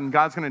ask God, and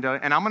God's going to do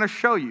it. And I'm going to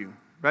show you.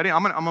 Ready?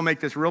 I'm going to make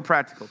this real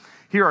practical.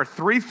 Here are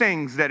 3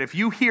 things that if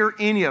you hear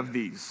any of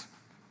these,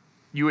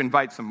 you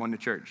invite someone to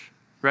church.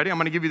 Ready? I'm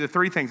going to give you the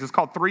 3 things. It's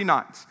called 3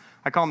 knots.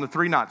 I call them the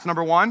 3 knots.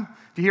 Number 1,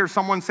 if you hear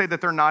someone say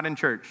that they're not in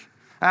church.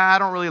 "I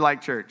don't really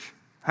like church."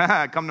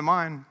 Come to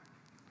mine.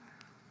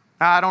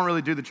 "I don't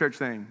really do the church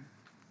thing."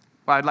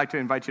 Well, I'd like to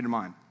invite you to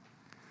mine.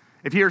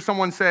 If you hear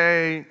someone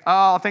say,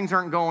 "Oh, things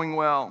aren't going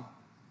well.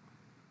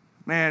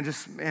 Man,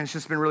 it's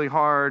just been really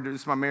hard.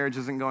 My marriage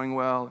isn't going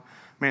well.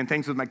 Man,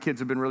 things with my kids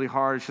have been really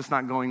hard. It's just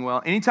not going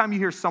well." Anytime you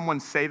hear someone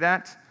say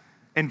that,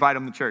 invite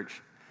them to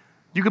church.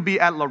 You could be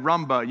at La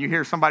Rumba. You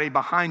hear somebody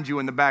behind you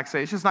in the back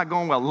say, "It's just not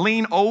going well."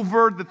 Lean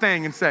over the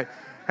thing and say,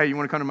 "Hey, you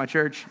want to come to my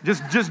church?"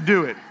 Just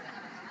do it.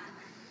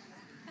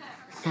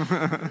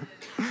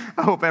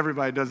 I hope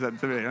everybody does that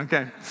to me.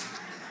 Okay.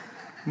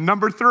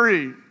 Number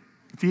 3,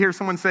 if you hear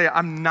someone say,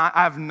 I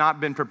have not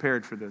been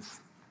prepared for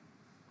this.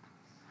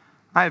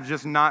 I have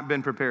just not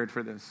been prepared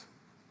for this.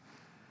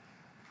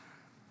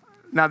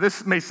 Now,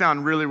 this may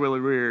sound really, really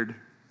weird,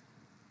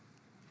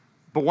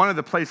 but one of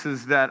the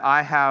places that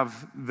I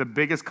have the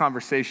biggest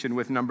conversation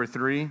with number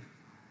 3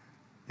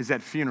 is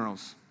at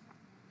funerals.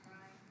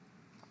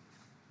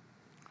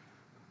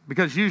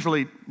 Because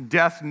usually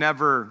death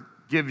never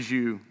gives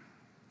you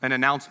an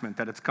announcement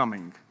that it's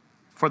coming,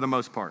 for the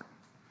most part.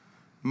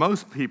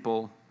 Most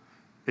people,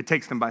 it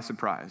takes them by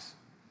surprise,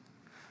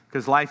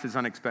 because life is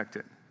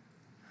unexpected.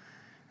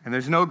 And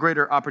there's no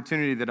greater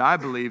opportunity that I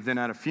believe than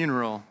at a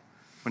funeral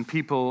when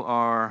people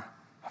are,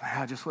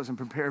 "I just wasn't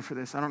prepared for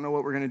this. I don't know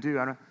what we're going to do."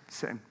 I don't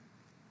say, "Why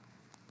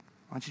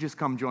don't you just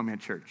come join me at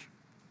church?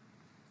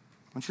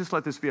 Why don't you just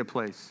let this be a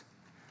place?"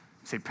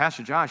 You say,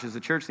 "Pastor Josh, is the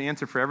church the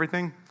answer for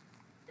everything?"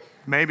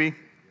 Maybe.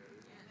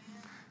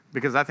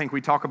 Because I think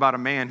we talk about a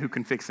man who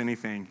can fix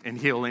anything and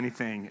heal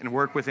anything and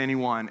work with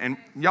anyone. And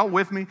y'all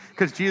with me?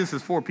 Because Jesus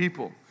is for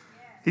people.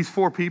 He's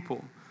for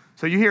people.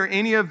 So you hear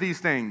any of these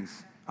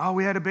things. Oh,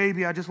 we had a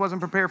baby. I just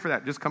wasn't prepared for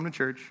that. Just come to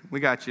church. We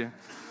got you.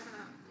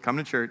 Come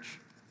to church.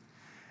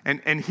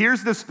 And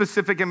here's the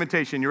specific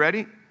invitation. You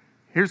ready?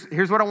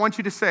 Here's what I want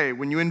you to say.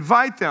 When you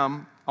invite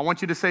them, I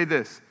want you to say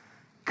this.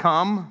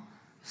 Come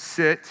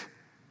sit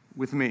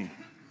with me.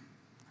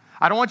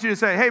 I don't want you to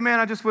say, hey, man,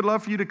 I just would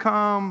love for you to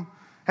come.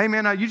 Hey,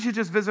 man, you should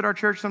just visit our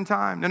church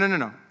sometime.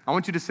 No. I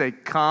want you to say,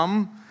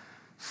 come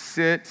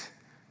sit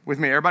with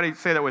me. Everybody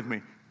say that with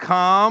me.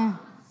 Come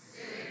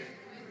sit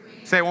with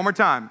me. Say it one more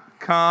time.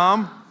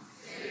 Come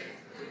sit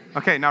with me.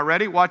 Okay, now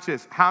ready? Watch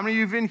this. How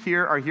many of you in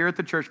here are here at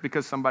the church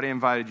because somebody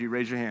invited you?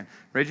 Raise your hand.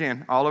 Raise your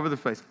hand all over the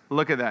place.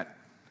 Look at that.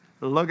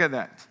 Look at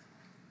that.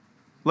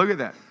 Look at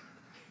that.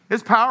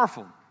 It's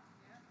powerful.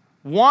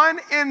 One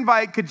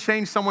invite could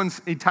change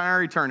someone's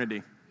entire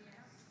eternity.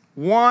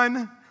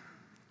 One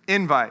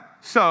invite.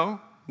 So,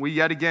 we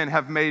yet again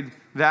have made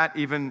that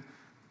even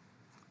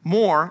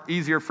more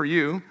easier for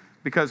you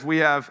because we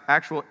have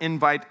actual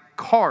invite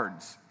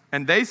cards.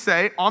 And they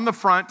say on the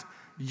front,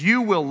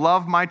 you will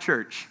love my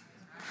church.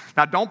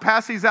 Now, don't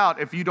pass these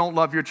out if you don't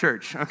love your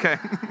church, okay?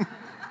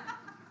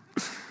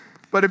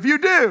 But if you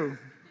do,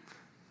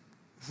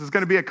 this is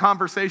going to be a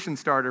conversation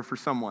starter for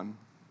someone.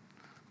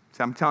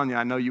 So I'm telling you,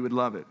 I know you would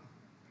love it.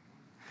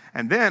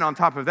 And then on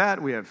top of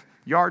that, we have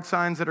yard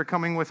signs that are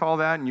coming with all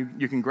that, and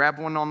you can grab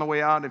one on the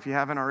way out if you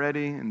haven't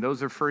already, and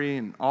those are free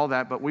and all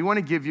that. But we want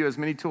to give you as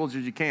many tools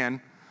as you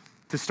can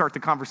to start the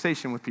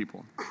conversation with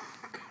people.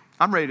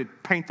 I'm ready to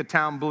paint the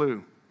town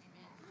blue.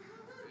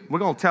 We're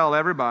going to tell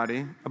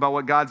everybody about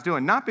what God's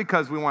doing, not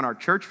because we want our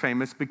church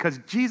famous, because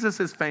Jesus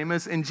is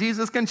famous and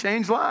Jesus can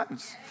change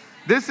lives.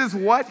 This is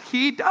what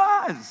he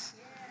does.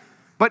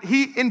 But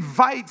he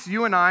invites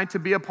you and I to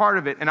be a part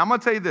of it. And I'm going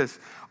to tell you this,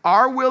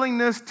 our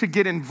willingness to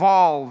get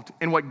involved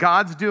in what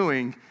God's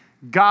doing,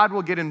 God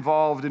will get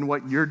involved in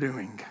what you're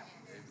doing.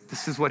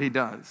 This is what he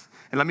does.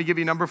 And let me give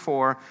you number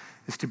 4,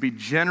 is to be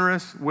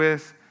generous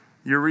with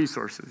your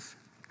resources.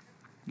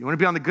 You want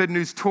to be on the Good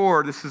News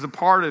Tour, this is a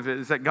part of it,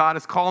 is that God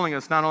is calling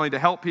us not only to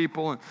help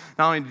people, and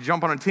not only to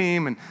jump on a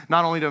team, and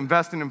not only to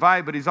invest and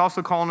invite, but he's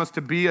also calling us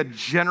to be a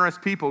generous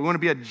people. We want to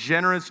be a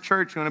generous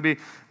church. We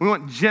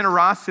want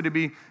generosity to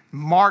be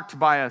marked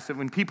by us. That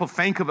when people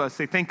think of us,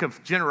 they think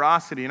of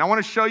generosity. And I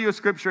want to show you a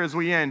scripture as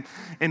we end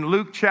in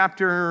Luke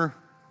chapter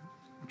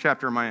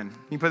am I in? Can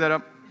you put that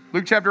up?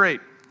 Luke chapter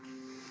 8.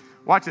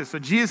 Watch this. So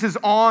Jesus is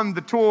on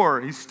the tour.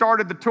 He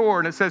started the tour,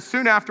 and it says,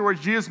 soon afterwards,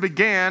 Jesus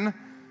began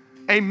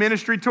a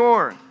ministry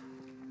tour,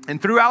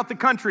 and throughout the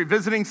country,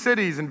 visiting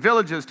cities and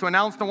villages to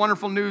announce the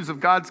wonderful news of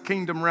God's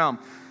kingdom realm.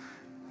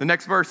 The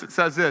next verse, it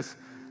says this,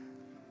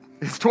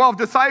 his 12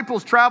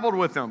 disciples traveled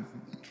with him.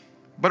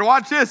 But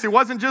watch this, it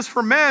wasn't just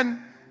for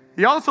men,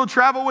 he also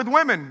traveled with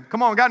women.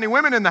 Come on, got any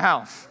women in the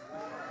house?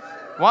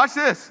 Watch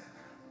this.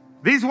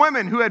 These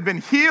women who had been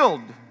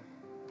healed,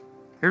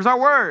 here's our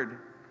word,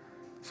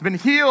 has been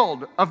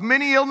healed of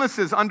many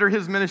illnesses under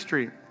his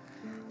ministry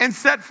and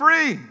set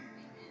free.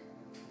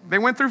 They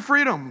went through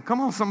freedom.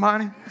 Come on,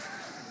 somebody.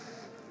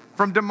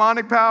 From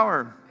demonic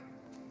power.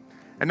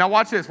 And now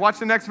watch this. Watch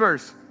the next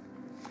verse.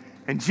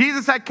 And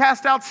Jesus had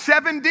cast out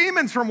 7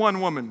 demons from one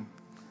woman.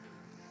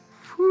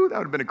 Whew, that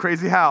would have been a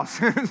crazy house.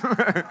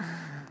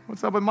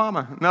 What's up with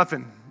mama?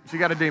 Nothing. She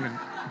got a demon.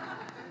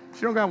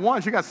 She don't got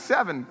 1. She got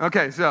 7.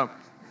 Okay, so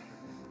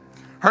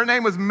her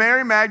name was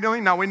Mary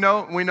Magdalene. Now we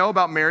know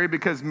about Mary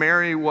because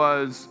Mary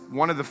was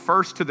one of the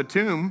first to the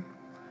tomb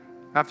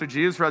after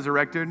Jesus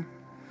resurrected.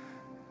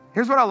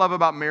 Here's what I love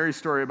about Mary's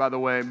story, by the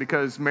way,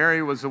 because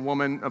Mary was a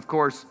woman, of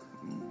course,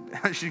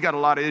 she's got a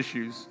lot of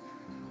issues.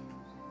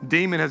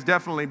 Demon has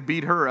definitely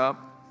beat her up.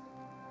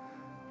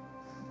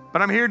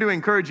 But I'm here to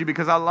encourage you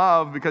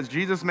because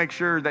Jesus makes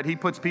sure that he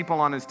puts people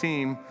on his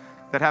team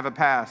that have a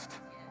past.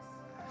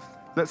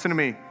 Listen to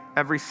me.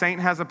 Every saint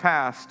has a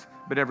past,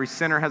 but every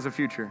sinner has a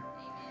future.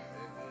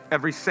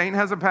 Every saint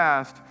has a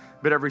past,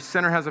 but every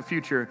sinner has a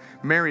future.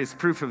 Mary is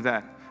proof of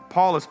that.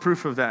 Paul is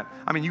proof of that.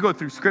 I mean, you go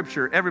through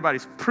scripture,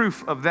 everybody's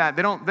proof of that.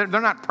 They're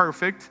not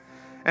perfect.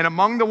 And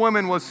among the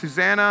women was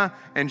Susanna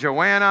and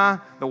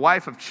Joanna, the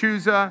wife of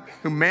Chuza,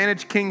 who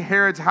managed King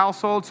Herod's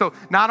household. So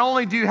not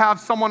only do you have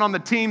someone on the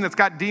team that's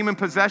got demon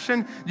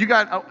possession, you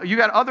got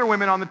other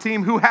women on the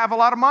team who have a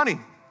lot of money.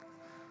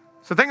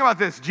 So think about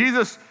this.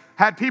 Jesus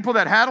had people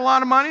that had a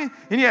lot of money,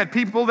 and he had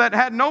people that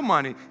had no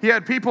money. He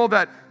had people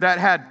that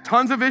had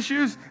tons of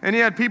issues, and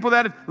he had people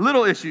that had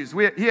little issues.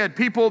 He had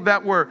people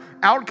that were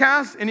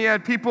outcasts, and he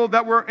had people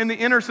that were in the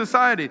inner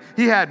society.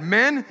 He had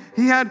men,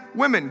 he had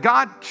women.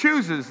 God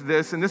chooses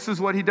this, and this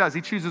is what he does.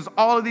 He chooses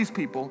all of these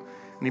people,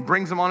 and he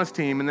brings them on his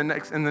team. And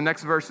in the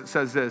next verse, it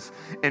says this,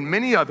 and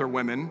many other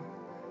women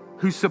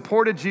who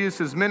supported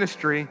Jesus'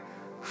 ministry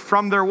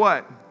from their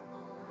what?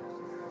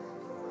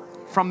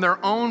 From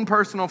their own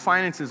personal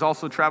finances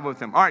also travel with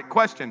him. All right,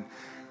 question.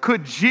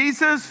 Could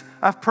Jesus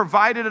have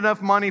provided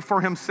enough money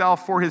for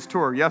himself for his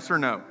tour? Yes or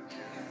no?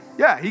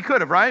 Yeah, he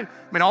could have, right?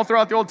 I mean, all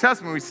throughout the Old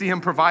Testament, we see him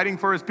providing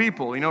for his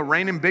people,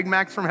 raining Big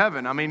Macs from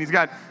heaven. I mean,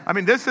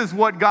 this is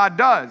what God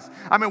does.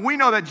 I mean, we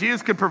know that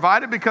Jesus could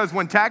provide it because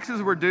when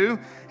taxes were due,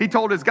 he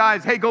told his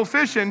guys, hey, go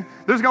fishing.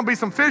 There's going to be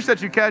some fish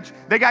that you catch.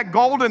 They got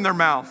gold in their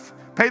mouth.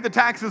 Pay the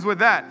taxes with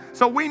that.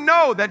 So we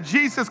know that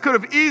Jesus could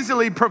have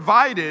easily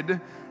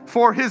provided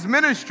for his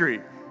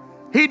ministry.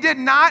 He did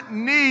not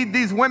need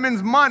these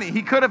women's money.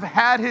 He could have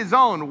had his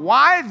own.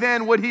 Why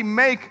then would he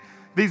make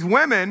these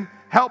women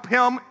help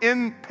him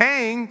in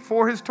paying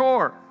for his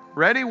tour?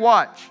 Ready?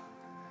 Watch.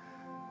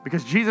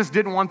 Because Jesus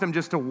didn't want them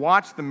just to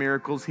watch the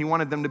miracles. He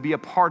wanted them to be a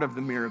part of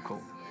the miracle.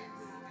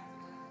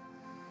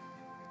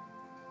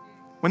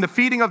 When the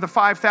feeding of the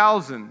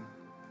 5,000,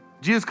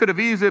 Jesus could have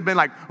easily been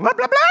like, blah,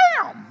 blah,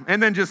 blah,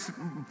 and then just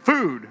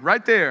food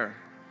right there.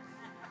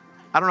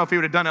 I don't know if he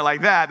would have done it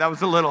like that. That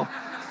was a little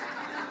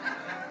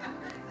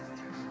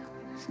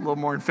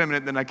more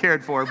effeminate than I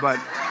cared for, but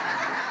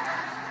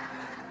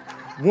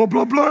whoa,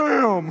 blah,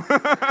 blam.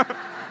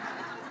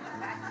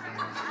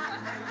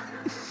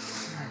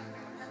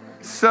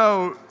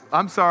 So,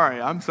 I'm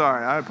sorry.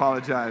 I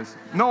apologize.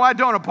 No, I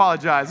don't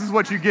apologize. This is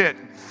what you get.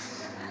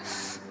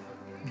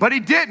 But he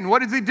didn't.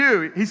 What does he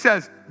do? He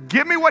says,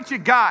 give me what you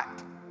got.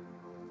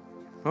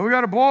 Well, we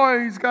got a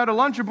boy. He's got a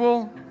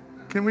Lunchable.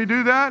 Can we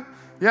do that?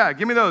 Yeah,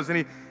 give me those.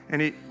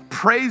 And he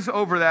prays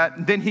over that.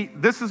 And then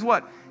this is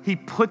what? He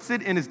puts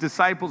it in his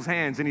disciples'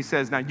 hands and he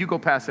says, now you go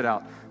pass it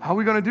out. How are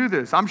we going to do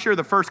this? I'm sure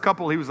the first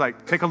couple, he was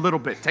like, take a little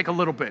bit.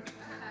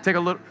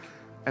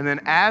 And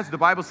then the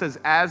Bible says,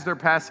 as they're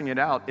passing it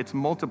out, it's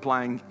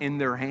multiplying in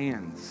their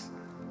hands.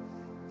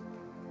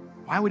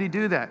 Why would he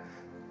do that?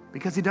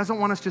 Because he doesn't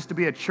want us just to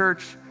be a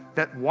church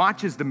that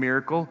watches the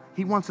miracle.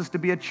 He wants us to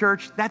be a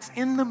church that's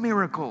in the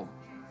miracle.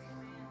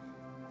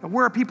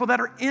 We're a people that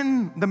are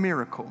in the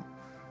miracle.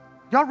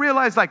 Y'all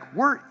realize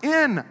we're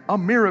in a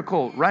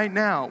miracle right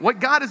now. What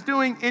God is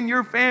doing in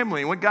your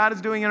family, what God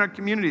is doing in our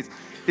communities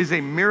is a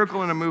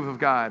miracle and a move of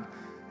God.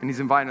 And he's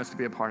inviting us to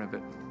be a part of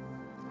it.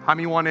 How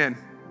many want in?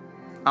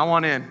 I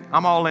want in.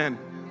 I'm all in.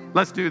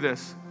 Let's do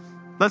this.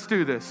 Let's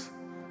do this.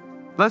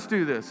 Let's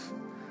do this.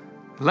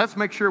 Let's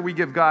make sure we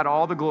give God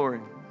all the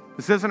glory.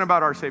 This isn't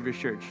about Our Savior's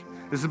Church.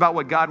 This is about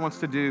what God wants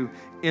to do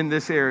in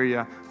this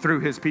area through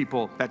his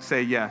people that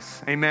say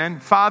yes. Amen.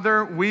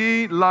 Father,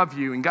 we love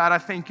you. And God, I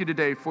thank you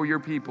today for your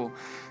people.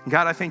 And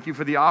God, I thank you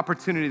for the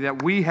opportunity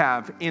that we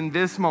have in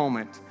this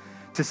moment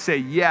to say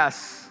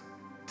yes.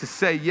 To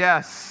say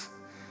yes.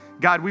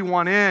 God, we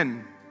want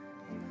in.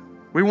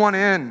 We want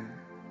in.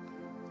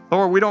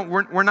 Lord,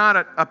 we're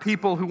not a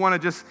people who want to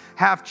just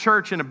have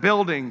church in a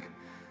building.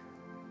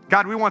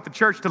 God, we want the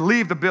church to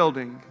leave the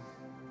building.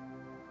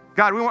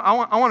 God,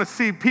 I want to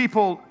see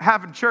people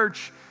having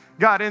church,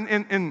 God, in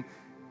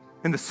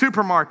the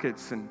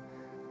supermarkets and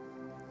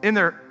in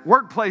their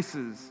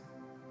workplaces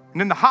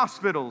and in the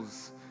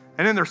hospitals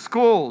and in their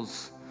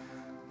schools.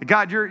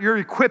 God, you're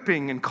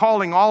equipping and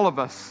calling all of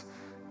us,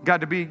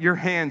 God, to be your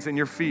hands and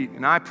your feet.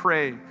 And I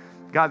pray,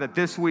 God, that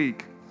this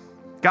week,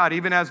 God,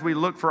 even as we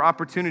look for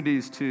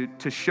opportunities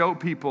to show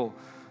people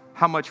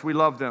how much we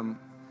love them,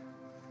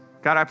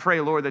 God, I pray,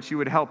 Lord, that you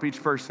would help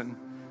each person.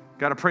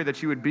 God, I pray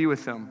that you would be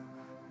with them.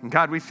 And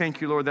God, we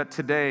thank you, Lord, that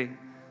today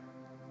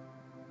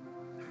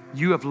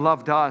you have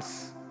loved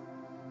us.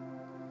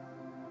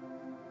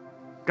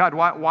 God,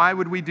 why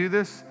would we do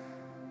this?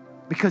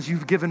 Because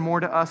you've given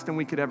more to us than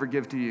we could ever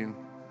give to you.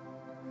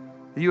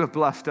 You have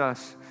blessed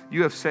us.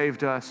 You have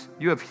saved us.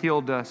 You have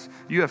healed us.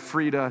 You have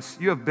freed us.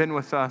 You have been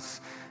with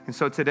us. And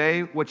so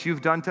today, what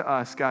you've done to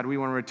us, God, we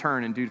want to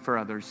return and do for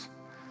others.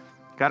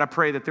 God, I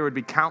pray that there would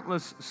be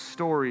countless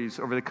stories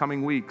over the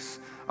coming weeks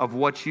of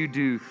what you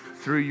do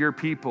through your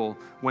people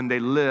when they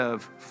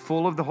live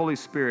full of the Holy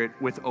Spirit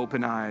with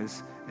open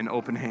eyes and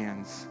open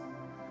hands.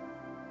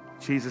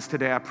 Jesus,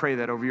 today I pray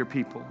that over your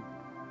people.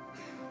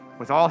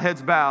 With all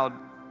heads bowed,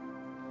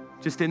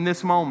 just in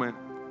this moment,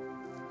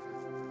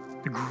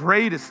 the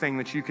greatest thing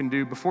that you can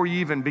do before you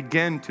even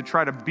begin to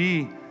try to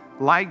be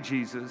like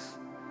Jesus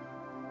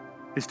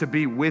is to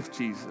be with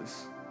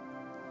Jesus.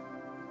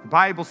 The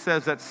Bible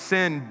says that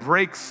sin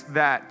breaks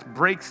that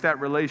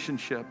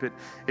relationship.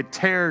 It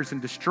tears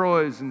and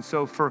destroys. And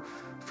so for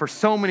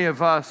so many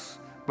of us,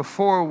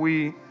 before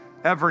we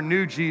ever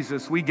knew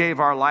Jesus, we gave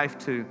our life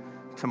to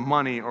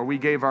money, or we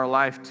gave our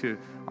life to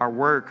our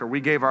work, or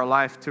we gave our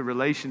life to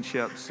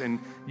relationships. And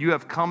you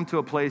have come to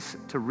a place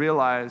to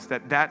realize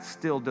that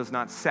still does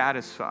not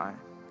satisfy.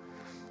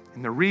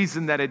 And the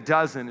reason that it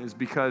doesn't is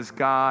because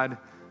God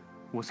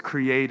was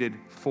created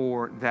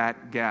for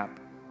that gap.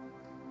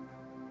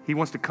 He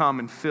wants to come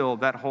and fill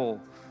that hole.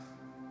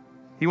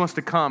 He wants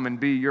to come and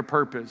be your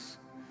purpose.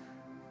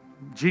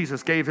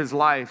 Jesus gave his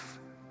life,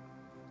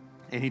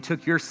 and he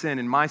took your sin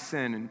and my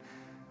sin and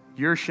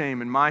your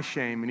shame and my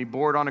shame, and he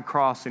bore it on a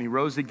cross, and he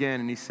rose again,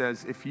 and he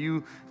says, if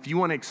you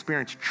want to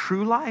experience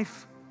true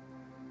life,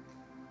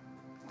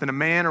 then a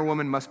man or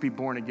woman must be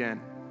born again.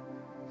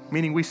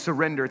 Meaning we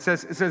surrender. It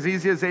says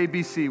easy as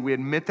ABC. We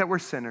admit that we're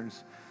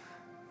sinners.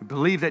 We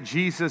believe that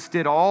Jesus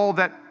did all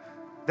that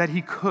that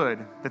he could,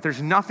 that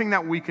there's nothing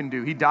that we can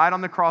do. He died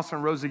on the cross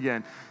and rose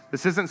again.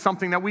 This isn't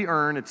something that we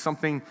earn. It's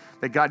something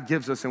that God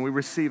gives us and we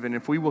receive. And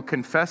if we will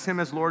confess him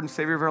as Lord and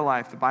Savior of our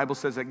life, the Bible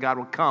says that God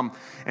will come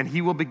and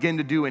he will begin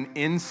to do an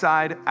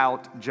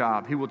inside-out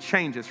job. He will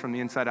change us from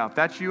the inside out. If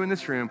that's you in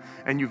this room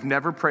and you've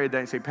never prayed that,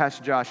 and say,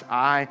 Pastor Josh,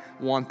 I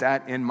want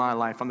that in my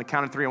life. On the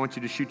count of 3, I want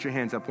you to shoot your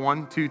hands up.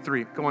 1, 2,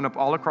 3. Going up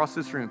all across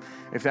this room.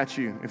 If that's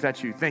you,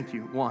 thank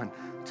you. 1,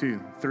 2,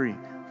 3,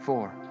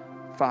 4,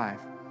 5,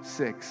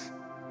 6.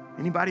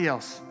 Anybody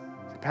else?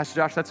 Pastor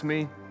Josh, that's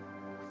me.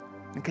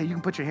 Okay, you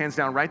can put your hands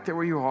down right there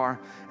where you are.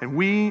 And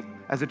we,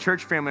 as a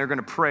church family, are going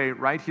to pray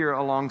right here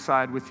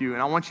alongside with you.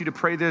 And I want you to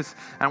pray this,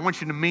 and I want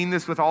you to mean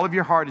this with all of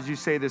your heart as you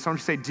say this. I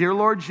want you to say, Dear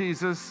Lord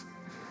Jesus,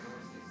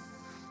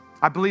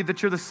 I believe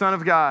that you're the Son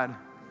of God.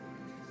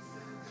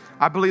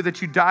 I believe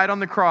that you died on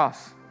the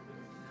cross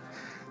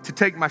to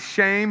take my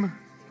shame,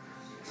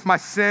 my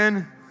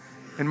sin,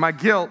 and my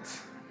guilt.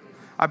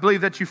 I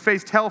believe that you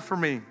faced hell for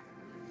me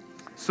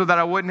so that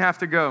I wouldn't have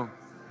to go.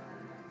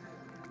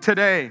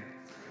 Today,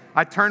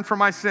 I turn from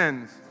my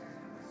sins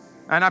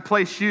and I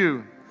place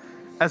you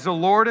as the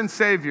Lord and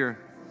Savior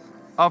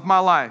of my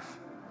life.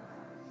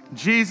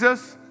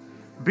 Jesus,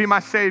 be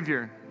my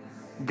Savior.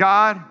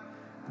 God,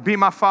 be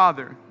my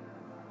Father.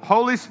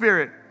 Holy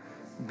Spirit,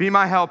 be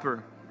my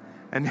helper.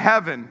 And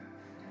heaven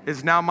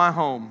is now my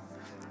home.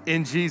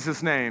 In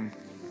Jesus' name,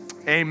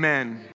 amen.